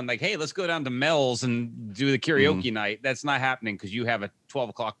or people and like, hey, let's go down to Mel's and do the karaoke night. That's not happening because you have a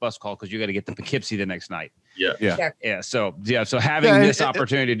 12 o'clock bus call because you got to get to Poughkeepsie the next night. So having this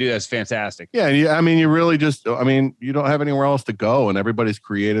opportunity to do that is fantastic. I mean, you really you don't have anywhere else to go, and everybody's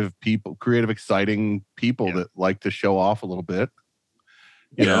creative, exciting people that like to show off a little bit.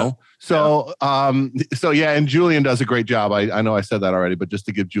 And Julian does a great job. I know I said that already, but just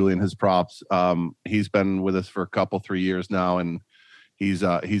to give Julian his props, he's been with us for 3 years now, and he's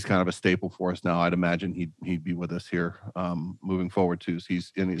kind of a staple for us now. I'd imagine he'd be with us here moving forward too. So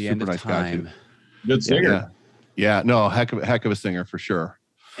he's a super nice guy too. Good singer. Heck of a singer for sure.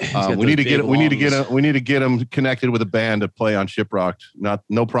 We need to get him connected with a band to play on Shiprocked.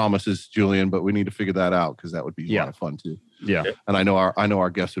 No promises, Julian, but we need to figure that out because that would be a lot of fun too. Yeah, and I know our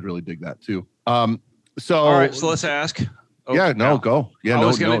guests would really dig that too. All right, so let's ask. Go. Yeah, I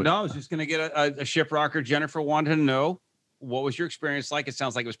was just gonna get a Shiprocker. Jennifer wanted to know, what was your experience like? It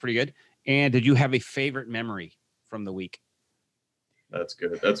sounds like it was pretty good. And did you have a favorite memory from the week? That's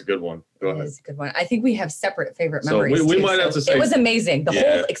good. That's a good one. Go ahead. It's a good one. I think we have separate favorite memories. So we might have to say it was amazing. The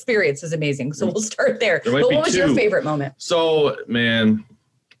whole experience was amazing. So we'll start there. But what was your favorite moment? So, man,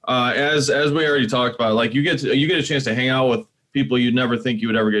 as we already talked about, like you get a chance to hang out with people you'd never think you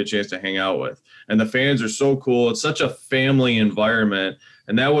would ever get a chance to hang out with, and the fans are so cool. It's such a family environment,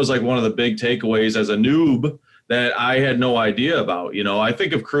 and that was like one of the big takeaways as a noob that I had no idea about. I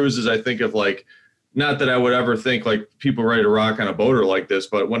think of cruises. I think of like. Not that I would ever think like people ready to rock on a boat are like this,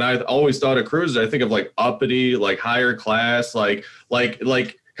 but when I always thought of cruises, I think of like uppity, like higher class, like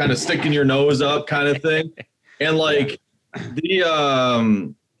kind of sticking your nose up kind of thing. And like the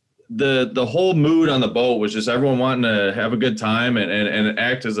whole mood on the boat was just everyone wanting to have a good time and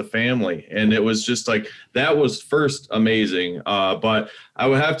act as a family. And it was just like, that was first amazing. But I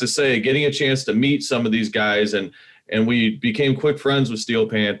would have to say getting a chance to meet some of these guys and we became quick friends with Steel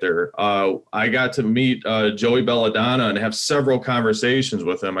Panther. I got to meet Joey Belladonna and have several conversations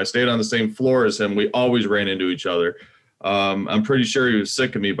with him. I stayed on the same floor as him. We always ran into each other. I'm pretty sure he was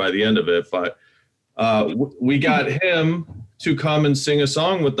sick of me by the end of it, but we got him to come and sing a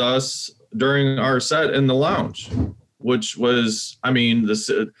song with us during our set in the lounge, which was, this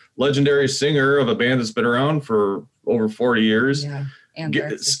legendary singer of a band that's been around for over 40 years. Yeah.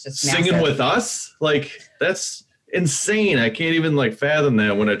 Singing with us. Like, that's insane. I can't even fathom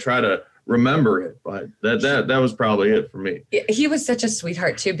that when I try to remember it, but that was probably it for me. He was such a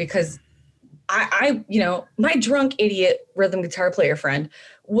sweetheart too, because I my drunk idiot rhythm guitar player friend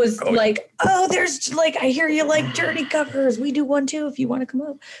was there's I hear you like dirty covers. We do one too if you want to come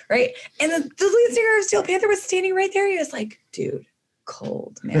up, right? And the lead singer of Steel Panther was standing right there. He was like, dude,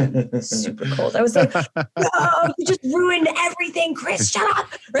 cold, man, super cold. I was like, no, you just ruined everything, Chris. Shut up,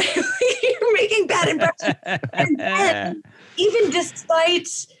 right? You're making bad impressions. And then, even despite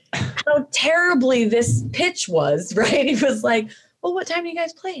how terribly this pitch was, right? He was like, well, what time do you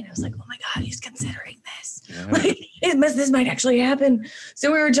guys play? And I was like, oh my God, he's considering this. Yeah. This might actually happen.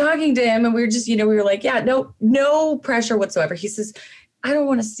 So we were talking to him and we were just, we were like, yeah, no pressure whatsoever. He says, I don't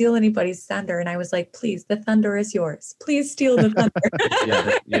want to steal anybody's thunder. And I was like, please, the thunder is yours. Please steal the thunder.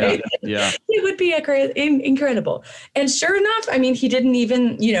 Yeah. It would be incredible. And sure enough, he didn't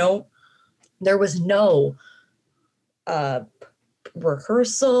even, there was no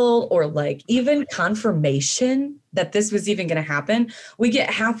rehearsal or even confirmation that this was even going to happen. We get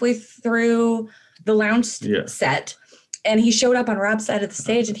halfway through the lounge set and he showed up on Rob's side of the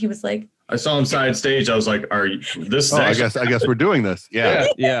stage and he was like, I saw him side stage. I was like, "Are you? This is I guess we're doing this." Yeah.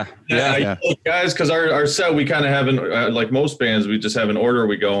 I told guys, because our set we kind of have an like most bands, we just have an order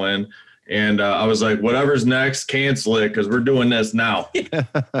we go in, and I was like, "Whatever's next, cancel it because we're doing this now."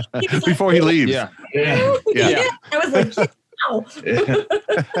 Before he leaves. Yeah. I was like, wow.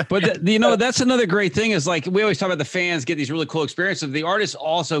 But that's another great thing is like we always talk about the fans get these really cool experiences. The artists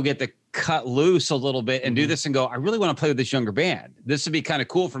also get to cut loose a little bit and do this and go, I really want to play with this younger band. This would be kind of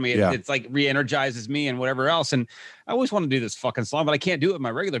cool for me. It's like re-energizes me and whatever else. And I always want to do this fucking song, but I can't do it with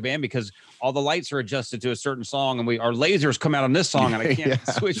my regular band because all the lights are adjusted to a certain song and our lasers come out on this song and I can't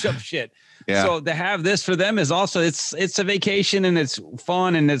switch up shit. Yeah. So to have this for them is also it's a vacation and it's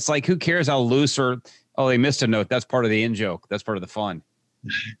fun and it's like who cares how loose or they missed a note. That's part of the in joke. That's part of the fun.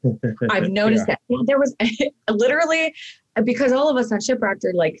 I've noticed that there was literally because all of us on Shiprocked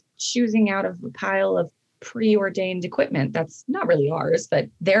are like choosing out of a pile of preordained equipment that's not really ours, but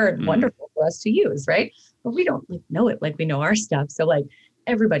they're wonderful for us to use, right? But we don't know it like we know our stuff. So like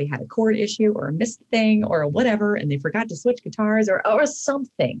everybody had a chord issue or a missed thing or whatever, and they forgot to switch guitars or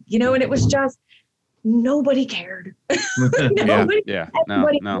something, and it was just nobody cared. Everybody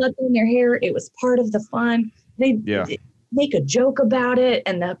let in their hair. It was part of the fun. They make a joke about it,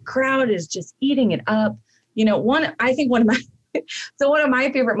 and the crowd is just eating it up. One of my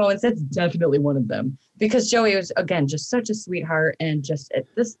favorite moments, that's definitely one of them, because Joey was, again, just such a sweetheart and just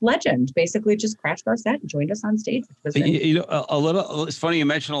this legend, basically just crashed our set and joined us on stage. It's funny you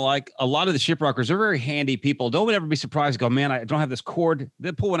mentioned like a lot of the Shiprockers are very handy people. Don't ever be surprised. Go, man, I don't have this chord.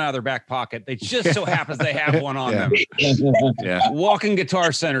 They pull one out of their back pocket. They just so happens they have one on them. Walking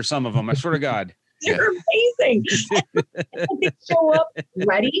Guitar Center, some of them, I swear to God. They're amazing. They show up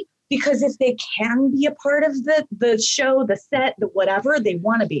ready. Because if they can be a part of the show, the set, the whatever, they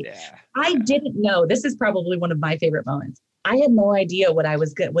want to be. I didn't know. This is probably one of my favorite moments. I had no idea what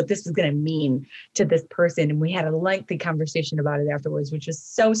this was going to mean to this person. And we had a lengthy conversation about it afterwards, which was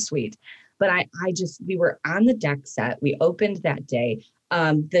so sweet. But we were on the deck set. We opened that day.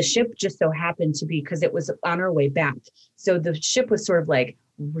 The ship just so happened to be, because it was on our way back. So the ship was sort of like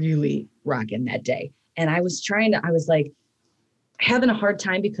really rocking that day. And I was like, having a hard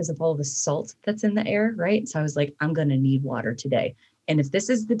time because of all the salt that's in the air, right? So I was like, I'm going to need water today. And if this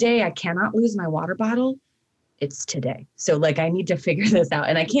is the day I cannot lose my water bottle, it's today. So like, I need to figure this out.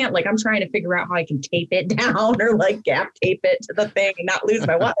 And I can't, like, I'm trying to figure out how I can tape it down or like gap tape it to the thing and not lose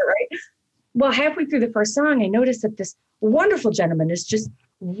my water, right? Well, halfway through the first song, I noticed that this wonderful gentleman is just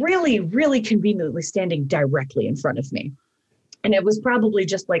really, really conveniently standing directly in front of me. And it was probably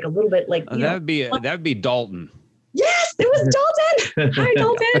just like a little bit like, that would be Dalton. Yes, it was Dalton. Hi,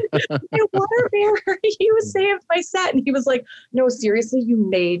 Dalton. My water bearer. He was saved my set. And he was like, no, seriously, you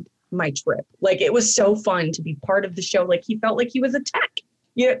made my trip. Like, it was so fun to be part of the show. Like, he felt like he was a tech,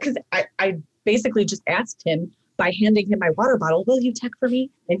 because I basically just asked him by handing him my water bottle, will you tech for me?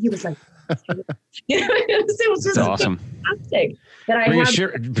 And he was like, it was just awesome. Fantastic.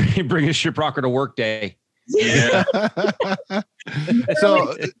 Bring a Shiprocker to work day. Yeah.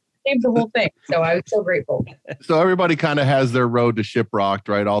 So saved the whole thing. So I was so grateful. So everybody kind of has their road to Shiprocked,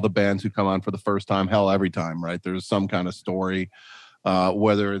 right? All the bands who come on for the first time, hell, every time, right? There's some kind of story,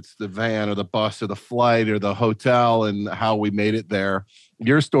 whether it's the van or the bus or the flight or the hotel and how we made it there.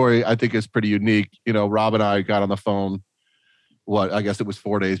 Your story, I think, is pretty unique. Rob and I got on the phone. I guess it was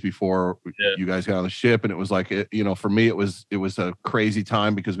 4 days before you guys got on the ship. And it was like, for me, it was a crazy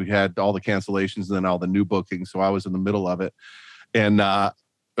time because we had all the cancellations and then all the new bookings. So I was in the middle of it. And,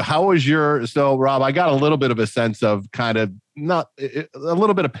 how was so Rob, I got a little bit of a sense of kind of a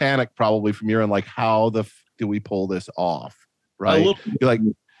little bit of panic probably from your end, like how do we pull this off? Right.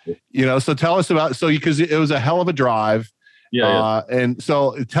 So tell us about, because it was a hell of a drive. Yeah. And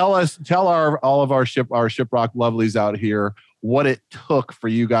so tell all of our Shiprock lovelies out here what it took for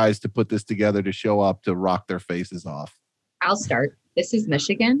you guys to put this together to show up to rock their faces off. I'll start. This is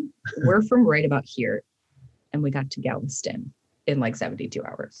Michigan. We're from right about here. And we got to Galveston in like 72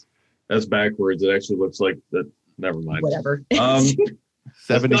 hours. That's backwards. It actually looks like that. Never mind. Whatever.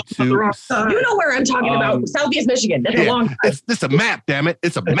 72. You know where I'm talking about. Southeast Michigan. That's a long time. It's a map, damn it.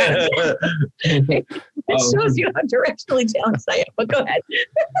 It's a map. It shows you how directionally challenged I am, but go ahead.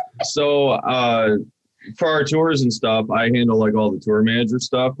 So for our tours and stuff, I handle like all the tour manager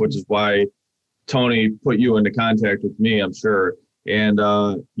stuff, which is why Tony put you into contact with me, I'm sure. And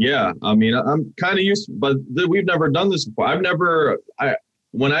I'm kind of used to, but we've never done this before.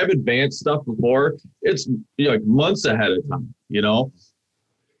 When I've advanced stuff before, it's like months ahead of time,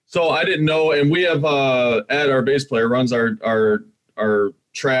 So I didn't know. And we have Ed, our bass player, runs our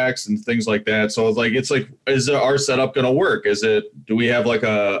tracks and things like that. So it's like, is our setup going to work? Do we have like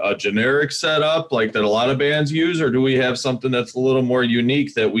a generic setup like that a lot of bands use, or do we have something that's a little more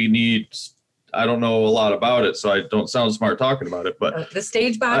unique that we need? I don't know a lot about it, so I don't sound smart talking about it, but the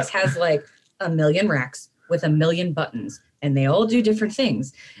stage box has like 1 million racks with 1 million buttons, and they all do different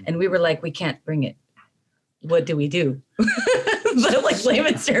things. And we were like, we can't bring it. What do we do? But like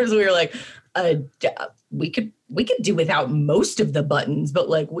layman's terms, we were like, we could do without most of the buttons, but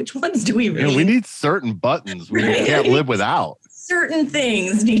like, which ones do we really? We need certain buttons we can't live without. Certain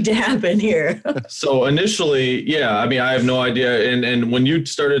things need to happen here. So initially, yeah, I mean, I have no idea. And when you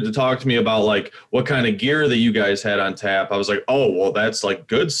started to talk to me about like what kind of gear that you guys had on tap, I was like, oh, well, that's like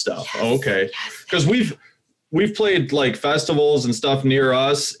good stuff. Yes, okay. Because we've played like festivals and stuff near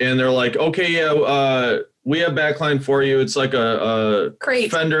us, and they're like, okay, yeah, we have backline for you. It's like a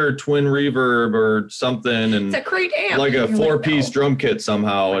Crate. Fender twin reverb or something, and it's a Crate amp, like a 4-piece drum kit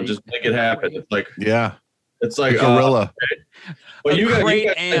somehow, and just make it happen. It's like, yeah, it's like Gorilla. Okay. Well, you got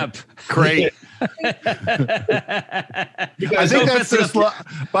amp. Crate. I think that's their slogan.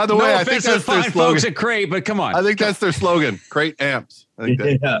 By the way, I think that's their slogan. Folks at Crate, but come on. I think that's their slogan. Crate amps. I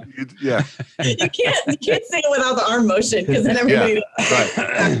think that, yeah. You can't say it without the arm motion, because then everybody. Yeah,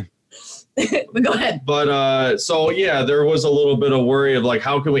 right. But go ahead. But so yeah, there was a little bit of worry of like,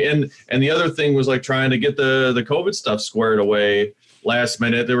 how can we, and the other thing was like trying to get the COVID stuff squared away last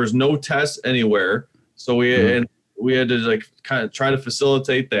minute. There was no tests anywhere, so we had to like kind of try to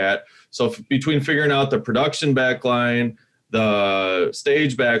facilitate that. So between figuring out the production backline, the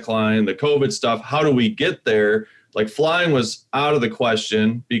stage backline, the COVID stuff, how do we get there? Like flying was out of the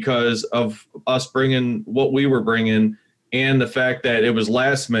question because of us bringing what we were bringing, and the fact that it was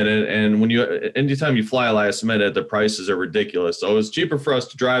last minute. And anytime you fly last minute, the prices are ridiculous. So it was cheaper for us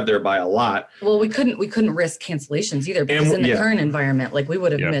to drive there by a lot. Well, we couldn't risk cancellations either, because in the current environment, like we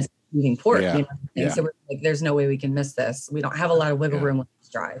would have missed eating pork. Yeah. You know? So we're like, there's no way we can miss this. We don't have a lot of wiggle room with this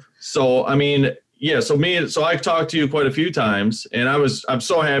drive. So, I mean, yeah, so I talked to you quite a few times, and I'm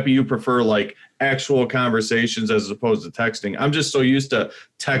so happy you prefer like actual conversations as opposed to texting. I'm just so used to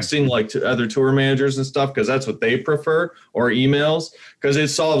texting like to other tour managers and stuff, because that's what they prefer, or emails, because it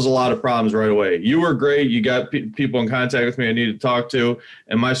solves a lot of problems right away. You were great. You got people in contact with me I needed to talk to,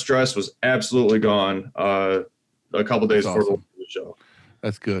 and my stress was absolutely gone a couple days before the show.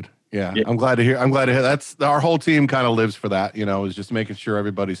 That's good. Yeah, I'm glad to hear. That's our whole team kind of lives for that, is just making sure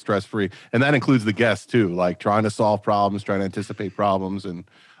everybody's stress free. And that includes the guests too, like trying to solve problems, trying to anticipate problems. And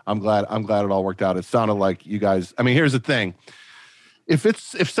I'm glad it all worked out. It sounded like you guys, I mean, here's the thing.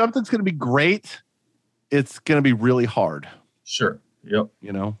 If something's going to be great, it's going to be really hard. Sure. Yep.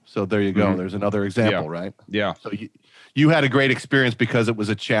 So there you go. Mm-hmm. There's another example, right? Yeah. So you had a great experience because it was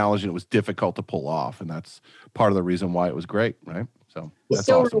a challenge and it was difficult to pull off. And that's part of the reason why it was great, right? So that's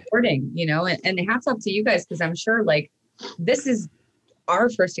so awesome. rewarding, and hats off to you guys, because I'm sure like this is our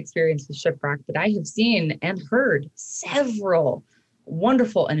first experience with Shiprock, but I have seen and heard several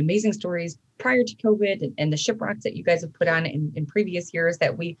wonderful and amazing stories prior to COVID and the Shiprocks that you guys have put on in previous years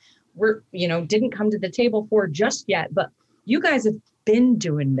that we were, didn't come to the table for just yet, but you guys have been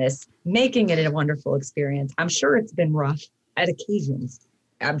doing this, making it a wonderful experience. I'm sure it's been rough at occasions.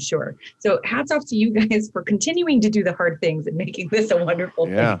 I'm sure. So hats off to you guys for continuing to do the hard things and making this a wonderful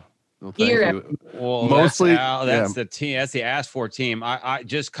thing. Well, thank you. Well, mostly that's the team. That's the Ask For team. I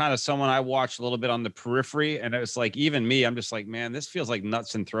just kind of someone I watched a little bit on the periphery, and it was like, even me, I'm just like, man, this feels like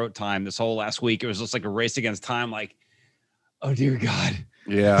nuts and throat time. This whole last week, it was just like a race against time. Like, oh dear God.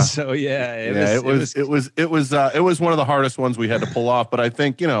 Yeah. So yeah, it was one of the hardest ones we had to pull off. But I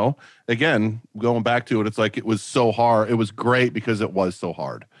think, again, going back to it, it's like it was so hard. It was great because it was so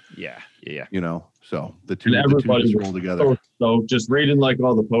hard. Yeah. So the two just rolled together. So just reading like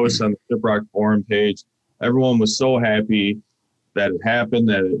all the posts on the Shiprock forum page, everyone was so happy that it happened,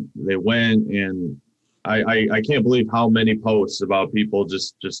 that they went, and I can't believe how many posts about people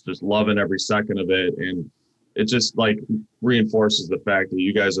just loving every second of it. And it just like reinforces the fact that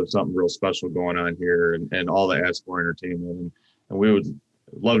you guys have something real special going on here, and all the Ask For entertainment, and we would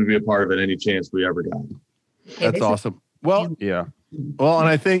love to be a part of it any chance we ever got. That's awesome. Well, yeah. Well, and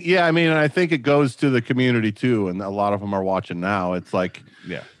I think, I think it goes to the community too. And a lot of them are watching now. It's like,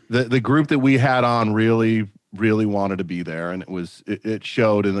 the group that we had on really, really wanted to be there. And it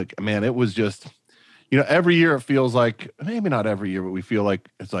showed. And like, man, it was just, every year it feels like, maybe not every year, but we feel like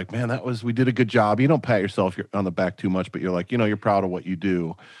it's like, man, we did a good job. You don't pat yourself on the back too much, but you're like, you're proud of what you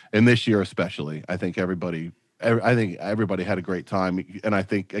do. And this year, especially, I think everybody I think everybody had a great time. And I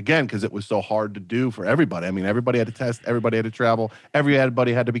think, again, because it was so hard to do for everybody. I mean, everybody had to test, everybody had to travel,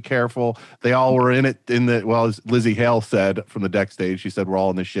 everybody had to be careful. They all were in it well, as Lizzie Hale said from the deck stage, she said, we're all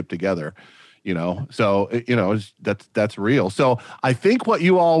in this ship together, So, that's real. So I think what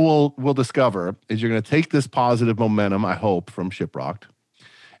you all will discover is you're going to take this positive momentum, I hope, from Shiprocked,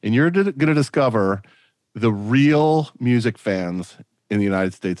 and you're going to discover the real music fans in the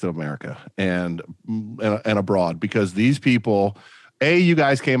United States of America and abroad, because these people, you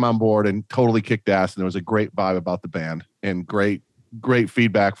guys came on board and totally kicked ass, and there was a great vibe about the band and great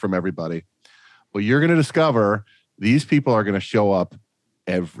feedback from everybody. But you're going to discover these people are going to show up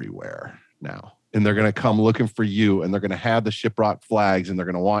everywhere now, and they're going to come looking for you, and they're going to have the Shiprock flags, and they're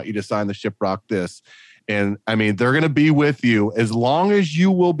going to want you to sign the Shiprock this. And I mean, they're going to be with you as long as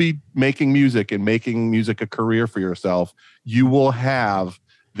you will be making music and making music a career for yourself. You will have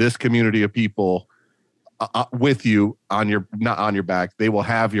this community of people with you not on your back. They will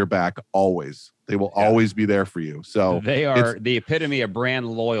have your back always. They will always be there for you. So they are the epitome of brand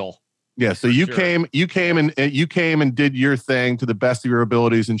loyal. Yeah. So you came and did your thing to the best of your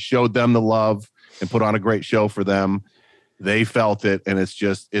abilities and showed them the love and put on a great show for them. They felt it. And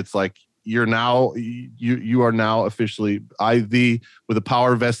it's like, you are now officially with the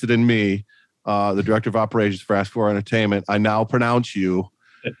power vested in me, the director of operations for Ask for Entertainment. I now pronounce you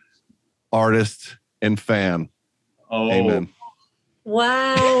artist and fan. Oh, amen.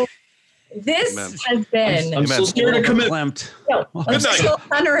 Wow. This has been I'm so scared to commit. official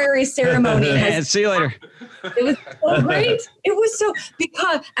honorary ceremony. And see you later. It was so great. It was so,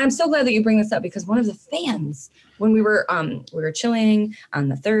 because I'm so glad that you bring this up, because one of the fans, when we were chilling on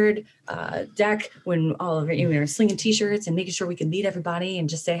the third deck, when all of we were slinging t-shirts and making sure we could meet everybody and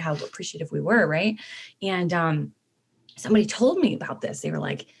just say how appreciative we were, right? And somebody told me about this. They were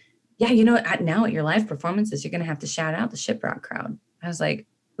like, yeah, now at your live performances, you're going to have to shout out the Shiprock crowd. I was like,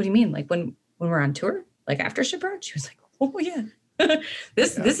 what do you mean? Like when we're on tour, like after Shiprock? She was like, oh yeah,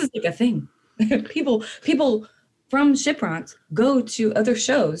 this is like a thing. people from Shiprock go to other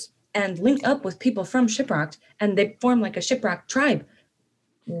shows and link up with people from Shiprock, and they form like a Shiprock tribe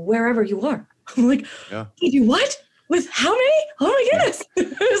wherever you are. I'm like, you do what? With how many? Oh my goodness.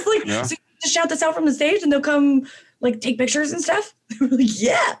 It's like, so you just shout this out from the stage and they'll come like take pictures and stuff. They were like,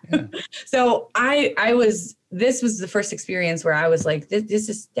 yeah. So this was the first experience where I was like, this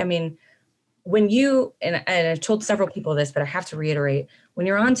is, I mean, when you, and I've told several people this, but I have to reiterate, when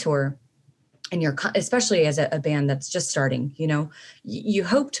you're on tour and you're, especially as a band that's just starting, you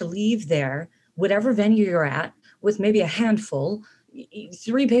hope to leave there, whatever venue you're at, with maybe a handful,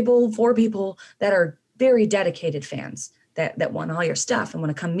 3 people, 4 people that are very dedicated fans that want all your stuff and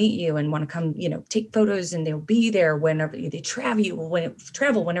want to come meet you and want to come, take photos, and they'll be there whenever they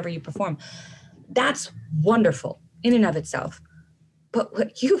travel whenever you perform. That's wonderful in and of itself. But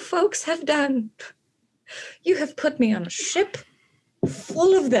what you folks have done, you have put me on a ship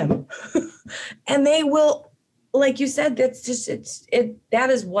full of them. And they will, like you said, that's just, that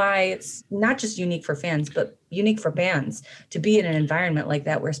is why it's not just unique for fans, but unique for bands to be in an environment like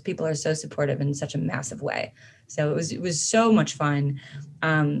that where people are so supportive in such a massive way. So it was so much fun.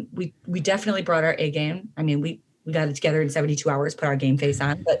 We definitely brought our A game. I mean, we got it together in 72 hours, put our game face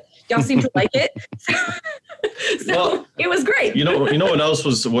on, but y'all seem to like it. So it was great. You know what else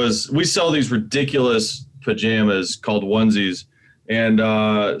was we sell these ridiculous pajamas called onesies,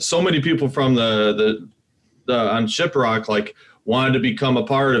 and so many people from the on Shiprock like wanted to become a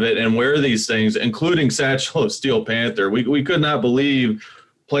part of it and wear these things, including Satchel of Steel Panther. We could not believe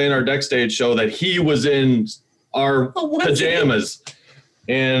playing our deck stage show that he was in our pajamas.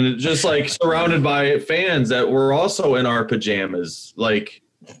 And just like surrounded by fans that were also in our pajamas. Like,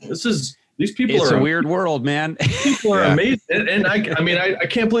 these people it's a weird world, man. People are amazing. And I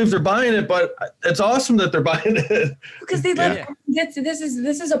can't believe they're buying it, but it's awesome that they're buying it. Because they love this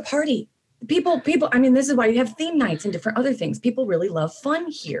is a party. People, I mean, this is why you have theme nights and different other things. People really love fun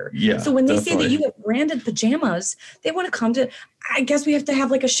here. Yeah. So when they see that you have branded pajamas, they want to come to, I guess we have to have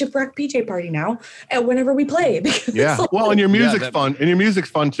like a Shipwreck PJ party now whenever we play. Yeah. Well, and your music's fun. And your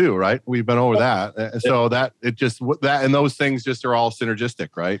music's fun too, right? We've been over that. So that and those things just are all synergistic,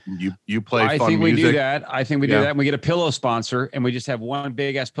 right? You play fun music. I think we do that. And we get a pillow sponsor, and we just have one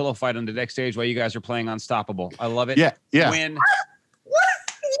big ass pillow fight on the deck stage while you guys are playing Unstoppable. I love it. Yeah. Yeah. Win.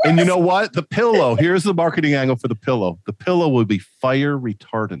 And you know what? The pillow, here's the marketing angle for the pillow. The pillow will be fire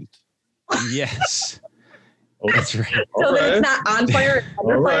retardant. Yes. That's right. So that it's not on fire.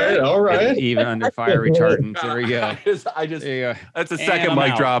 All right. Even under fire retardant. There we go. I just that's a second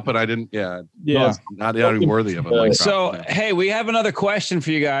mic drop, but I didn't. Yeah. No, it's not even worthy of a mic drop. So, hey, we have another question for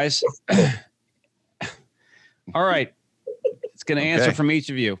you guys. All right. It's going to answer Okay. from each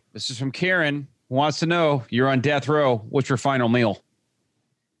of you. This is from Karen, who wants to know, you're on death row. What's your final meal?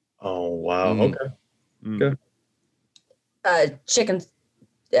 Oh wow. Mm. Okay. Chicken.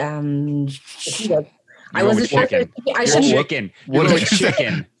 You're I wasn't sure. chicken. I shouldn't Chicken. What You're did you say?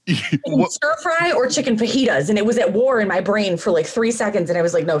 chicken. What- stir fry or chicken fajitas, and it was at war in my brain for like 3 seconds, and I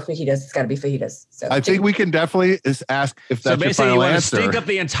was like, no, fajitas. It's got to be fajitas. So I think we can definitely ask if So that's your basically, you final want to answer. stink up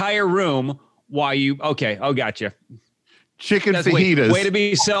the entire room while you. Okay. Oh, gotcha. Chicken That's fajitas way to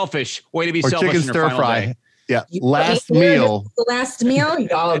be selfish. Way to be or selfish. chicken in your stir final fry. day. Yeah, You last put me here, meal. this is the last meal.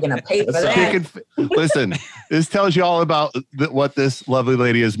 Y'all gonna pay for that. Chicken. Listen, this tells you all about what this lovely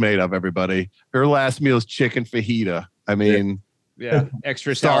lady is made of. Everybody, her last meal is chicken fajita. I mean, Yeah.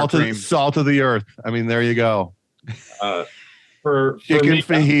 Extra sour cream. salt of the earth. I mean, there you go. For Chicken me,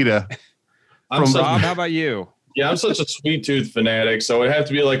 fajita. I'm from such- Rob, how about you? Yeah, I'm such a sweet tooth fanatic, so it'd have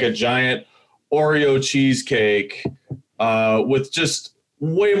to be like a giant Oreo cheesecake with just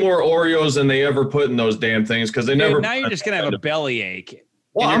way more Oreos than they ever put in those damn things because they Dude, never. now you're just gonna have a bellyache.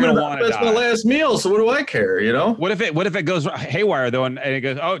 Well, and I'm you're gonna gonna want to that's my die. last meal, so what do I care? You know? What if it goes haywire though, and it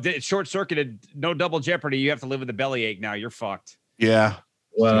goes, oh, it's short circuited, no double jeopardy. You have to live with a bellyache now. You're fucked. Yeah.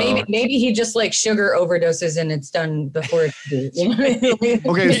 Well, Maybe he just like sugar overdoses and it's done before it's due. You know what I mean?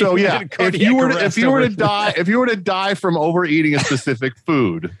 Okay, so yeah, if Cardiac you were arrest to over- die from overeating a specific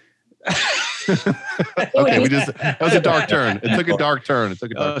food. Okay, that was a dark turn. It took a dark turn.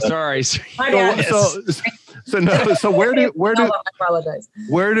 Oh, sorry. My bad. So where I apologize.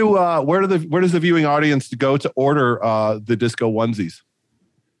 does the viewing audience go to order the disco onesies?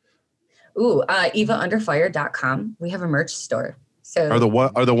 Ooh, EvaUnderFire.com. We have a merch store. So Are the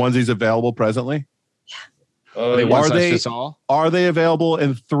onesies available presently? Are they Are one size they- fits all? Are they available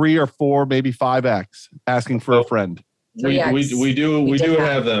in 3 or 4, maybe 5X? Asking for a friend. we do did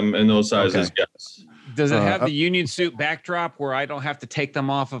have them in those sizes. Okay. Yes. Does it have the union suit backdrop where I don't have to take them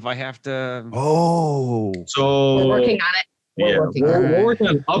off if I have to? Oh, So we're working on it. yeah, we're working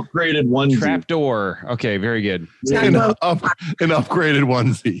on upgraded onesie. Trap door. Okay, very good. an upgraded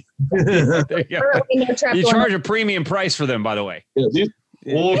onesie. There you go. Currently no trap You door. charge a premium price for them, by the way. Yeah,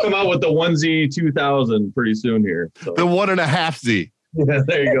 we'll come out with the onesie 2000 pretty soon here. So. The 1.5 Z. Yeah,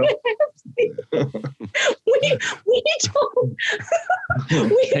 there you go. we don't.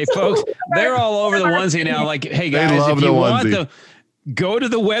 Hey, folks, they're all over the onesie now. Like, hey, guys, love if you the want onesie. go to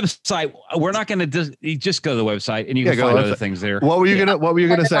the website. We're not going to just go to the website, and you Yeah, can go find to the other website. things there. What were you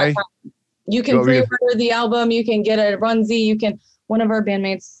gonna say? You can What were you- pre-order the album. You can get a onesie. You can. One of our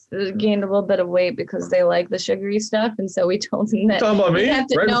bandmates gained a little bit of weight because they like the sugary stuff, and so we told them that. Talking about me? we have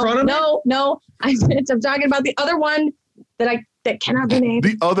to- Right in front of me? No. I'm talking about the other one that cannot be named.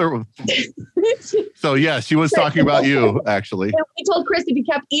 The other. So yeah, she was talking about you actually. We told Chris if he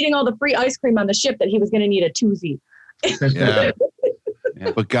kept eating all the free ice cream on the ship that he was going to need a twosie. Yeah.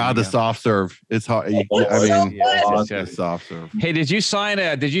 Yeah. But God, the Yeah. soft serve. It's hard. I mean, Yes, the yes. soft serve. Hey, did you sign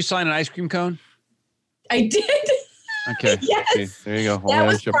an ice cream cone? I did. Okay. Yes. Okay. There you go. That Hold on,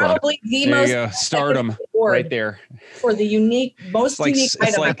 was chip on. probably the There most you go. Stardom award right there. for the most It's like- unique it's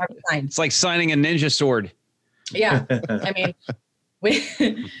item like- I've ever signed. It's like signing a ninja sword. Yeah, I mean,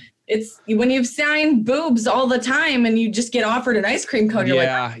 it's when you've signed boobs all the time and you just get offered an ice cream cone. You're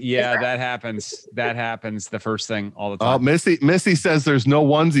like, Yeah, that happens. That happens. The first thing all the Oh, time. Missy says there's no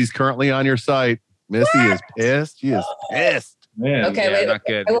onesies currently on your site. Missy is pissed. She is pissed. Man. okay, Yeah, wait, not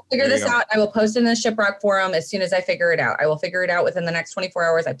good. I will figure There you this go. out. I will post in the Shiprock forum as soon as I figure it out. I will figure it out within the next 24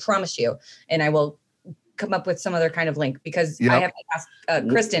 hours. I promise you. And I will come up with some other kind of link because I Yep. have to ask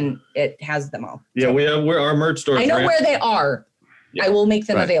Kristen. It has them all. Yeah, we're our merch store. I know where they are. Yeah. I will make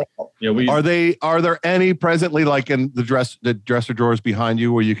them Right. available. Yeah, we Are there any presently like in the dresser drawers behind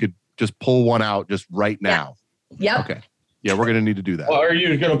you where you could just pull one out just right now? Yep. Okay. Yeah, we're gonna need to do that. Well, are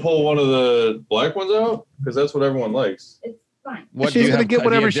you gonna pull one of the black ones out? Because that's what everyone likes. What She's do you gonna have? get Do you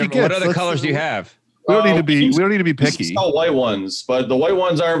whatever have she different- gets. What other Let's- colors do you have? We don't need to we be We picky. sell white ones, but the white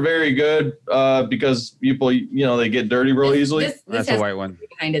ones aren't very good because people, they get dirty real easily. This That's a has white one.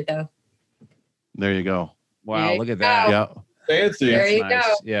 behind it though. There you go. Wow, There look you at that. go. Yeah. Fancy. There you Nice.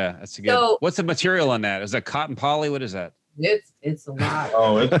 go. Yeah, that's a good. So- What's the material on that? Is that cotton poly? What is that? It's a lot.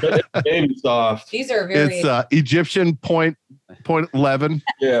 Oh, it's baby soft. These are very It's Egyptian point 11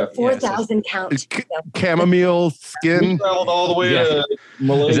 Yeah. 4,000 count. It's chamomile We skin. traveled all the way Yeah. to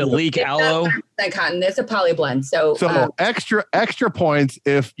Malaysia. Is it leek aloe? That cotton. It's a poly blend. So, So extra points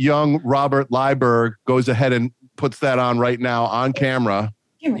if young Robert Liebberg goes ahead and puts that on right now on camera.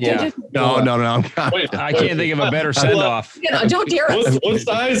 Yeah. No. Wait, I can't think of a better send off. Don't dare us. what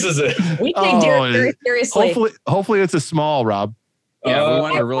size is it? We take Oh, Derek very seriously. Hopefully it's a small, Rob. Yeah, we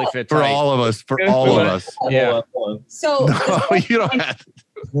wanted to really fit For tight. all of us. For all of us. Yeah. So No, you don't have to.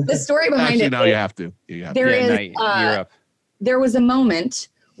 the story behind Actually, it. no, you have to. You have to. There Yeah, is, no, you're up. there was a moment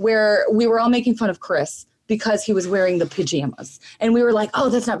where we were all making fun of Chris because he was wearing the pajamas. And we were like, oh,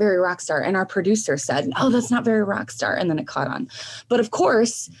 that's not very rock star. And our producer said, oh, that's not very rock star. And then it caught on. But of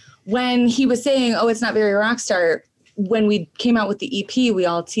course, when he was saying, oh, it's not very rock star, when we came out with the EP, we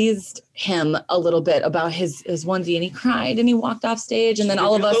all teased him a little bit about his onesie, and he cried and he walked off stage. And then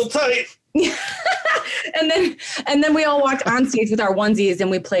all of us, and then we all walked on stage with our onesies and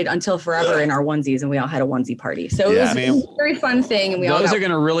we played Until Forever in our onesies, and we all had a onesie party. So Yeah, it was a very fun thing. And we all Those got are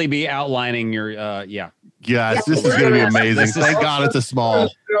going to really be outlining your, Yes, this is going to be amazing. Thank God it's a small.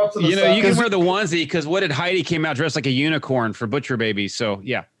 you know, you can wear the onesie because what did Heidi came out dressed like a unicorn for Butcher Baby? So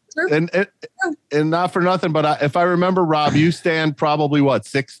yeah. And not for nothing, but if I remember, Rob, you stand probably what,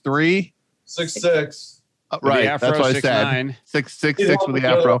 6'3"? 6'6". Right, Afro, that's what I 6'9". said. 6'6" with the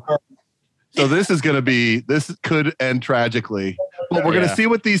afro. So this could end tragically. But we're going to see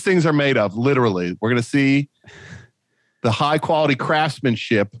what these things are made of. Literally, we're going to see the high quality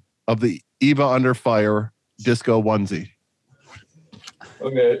craftsmanship of the Eva Under Fire disco onesie.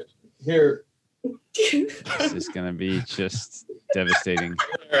 Okay, here. This is going to be just devastating.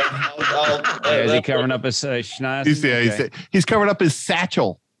 I'll Is he covering up his schnoz? He's covering up his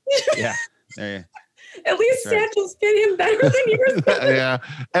satchel. Yeah. There you At least That's right. Satchel's fit him better than yours. Yeah,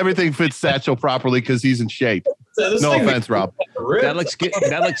 everything fits Satchel properly because he's in shape. No offense, Rob. That looks good.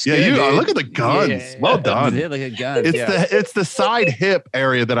 That looks Yeah, good. look at the guns. Yeah. Well done. Yeah, like a gun. It's the side hip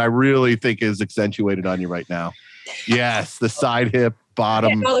area that I really think is accentuated on you right now. Yes, the side hip,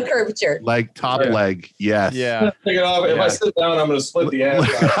 bottom, And all the curvature. leg, top leg. Yes. Yeah. take it off. If I sit down, I'm going to split the ass.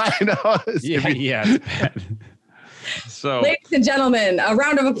 I know. Yeah. Yeah. It's bad. So Ladies and gentlemen, a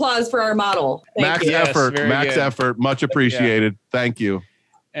round of applause for our model. Thank Max you. Yes, effort. very Max good. effort. Much appreciated. Thank you.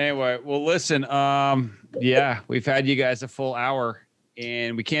 anyway, well, listen. Yeah, we've had you guys a full hour,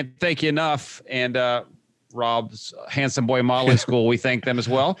 and we can't thank you enough. And Rob's Handsome Boy Modeling School, we thank them as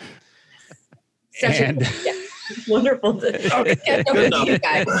well. Such a, And yeah, it's wonderful to catch up with you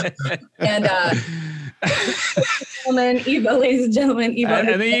guys. And ladies and gentlemen, Eva.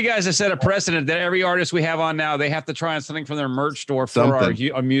 and then you guys have set a precedent that every artist we have on now, they have to try on something from their merch store for our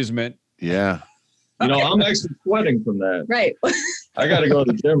amusement. Yeah. You know, I'm actually sweating from that. Right. I got to go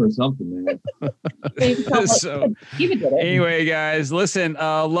to the gym or something, man. So Eva did it. anyway, guys, listen,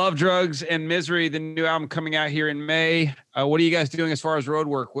 Love, Drugs, and Misery, the new album coming out here in May. What are you guys doing as far as road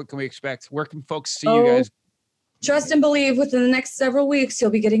work? What can we expect? Where can folks see you guys? Trust and believe within the next several weeks, you'll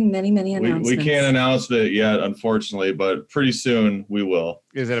be getting many, many announcements. We can't announce it yet, unfortunately, but pretty soon we will.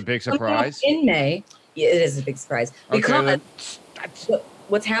 Is it a big Coming up surprise? in May. Yeah, it is a big surprise. Because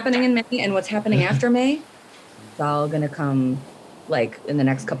what's happening in May and what's happening after May, it's all going to come like in the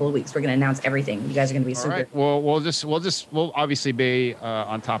next couple of weeks. We're going to announce everything. You guys are going to be All super. right. Well, we'll obviously be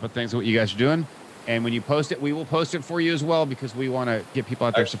on top of things, what you guys are doing. And when you post it, we will post it for you as well, because we want to get people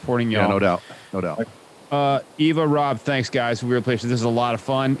out there supporting y'all. Yeah, no doubt. No doubt. Eva, Rob, thanks, guys. We really appreciate it. This is a lot of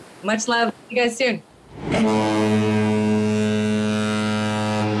fun. Much love. See you guys soon.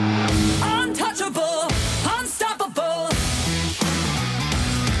 Untouchable, unstoppable.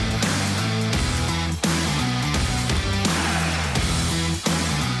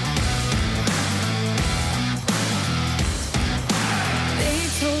 They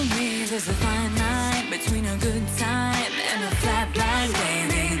told me there's a fine line between a good time and a flat line,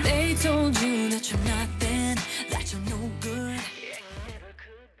 baby. They told you that you're nothing, that you're no good.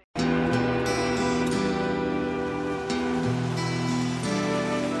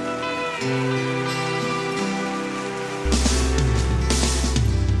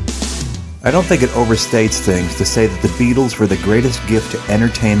 I don't think it overstates things to say that the Beatles were the greatest gift to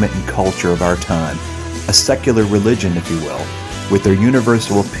entertainment and culture of our time, a secular religion, if you will, with their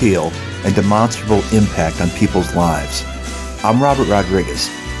universal appeal and demonstrable impact on people's lives. I'm Robert Rodriguez,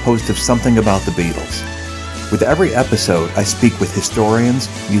 host of Something About the Beatles. With every episode, I speak with historians,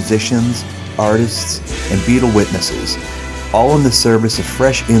 musicians, artists, and Beatle witnesses, all in the service of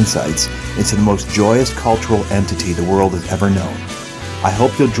fresh insights into the most joyous cultural entity the world has ever known. I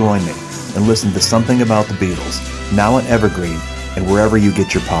hope you'll join me and listen to Something About the Beatles, now on Evergreen and wherever you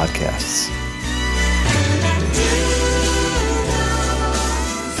get your podcasts.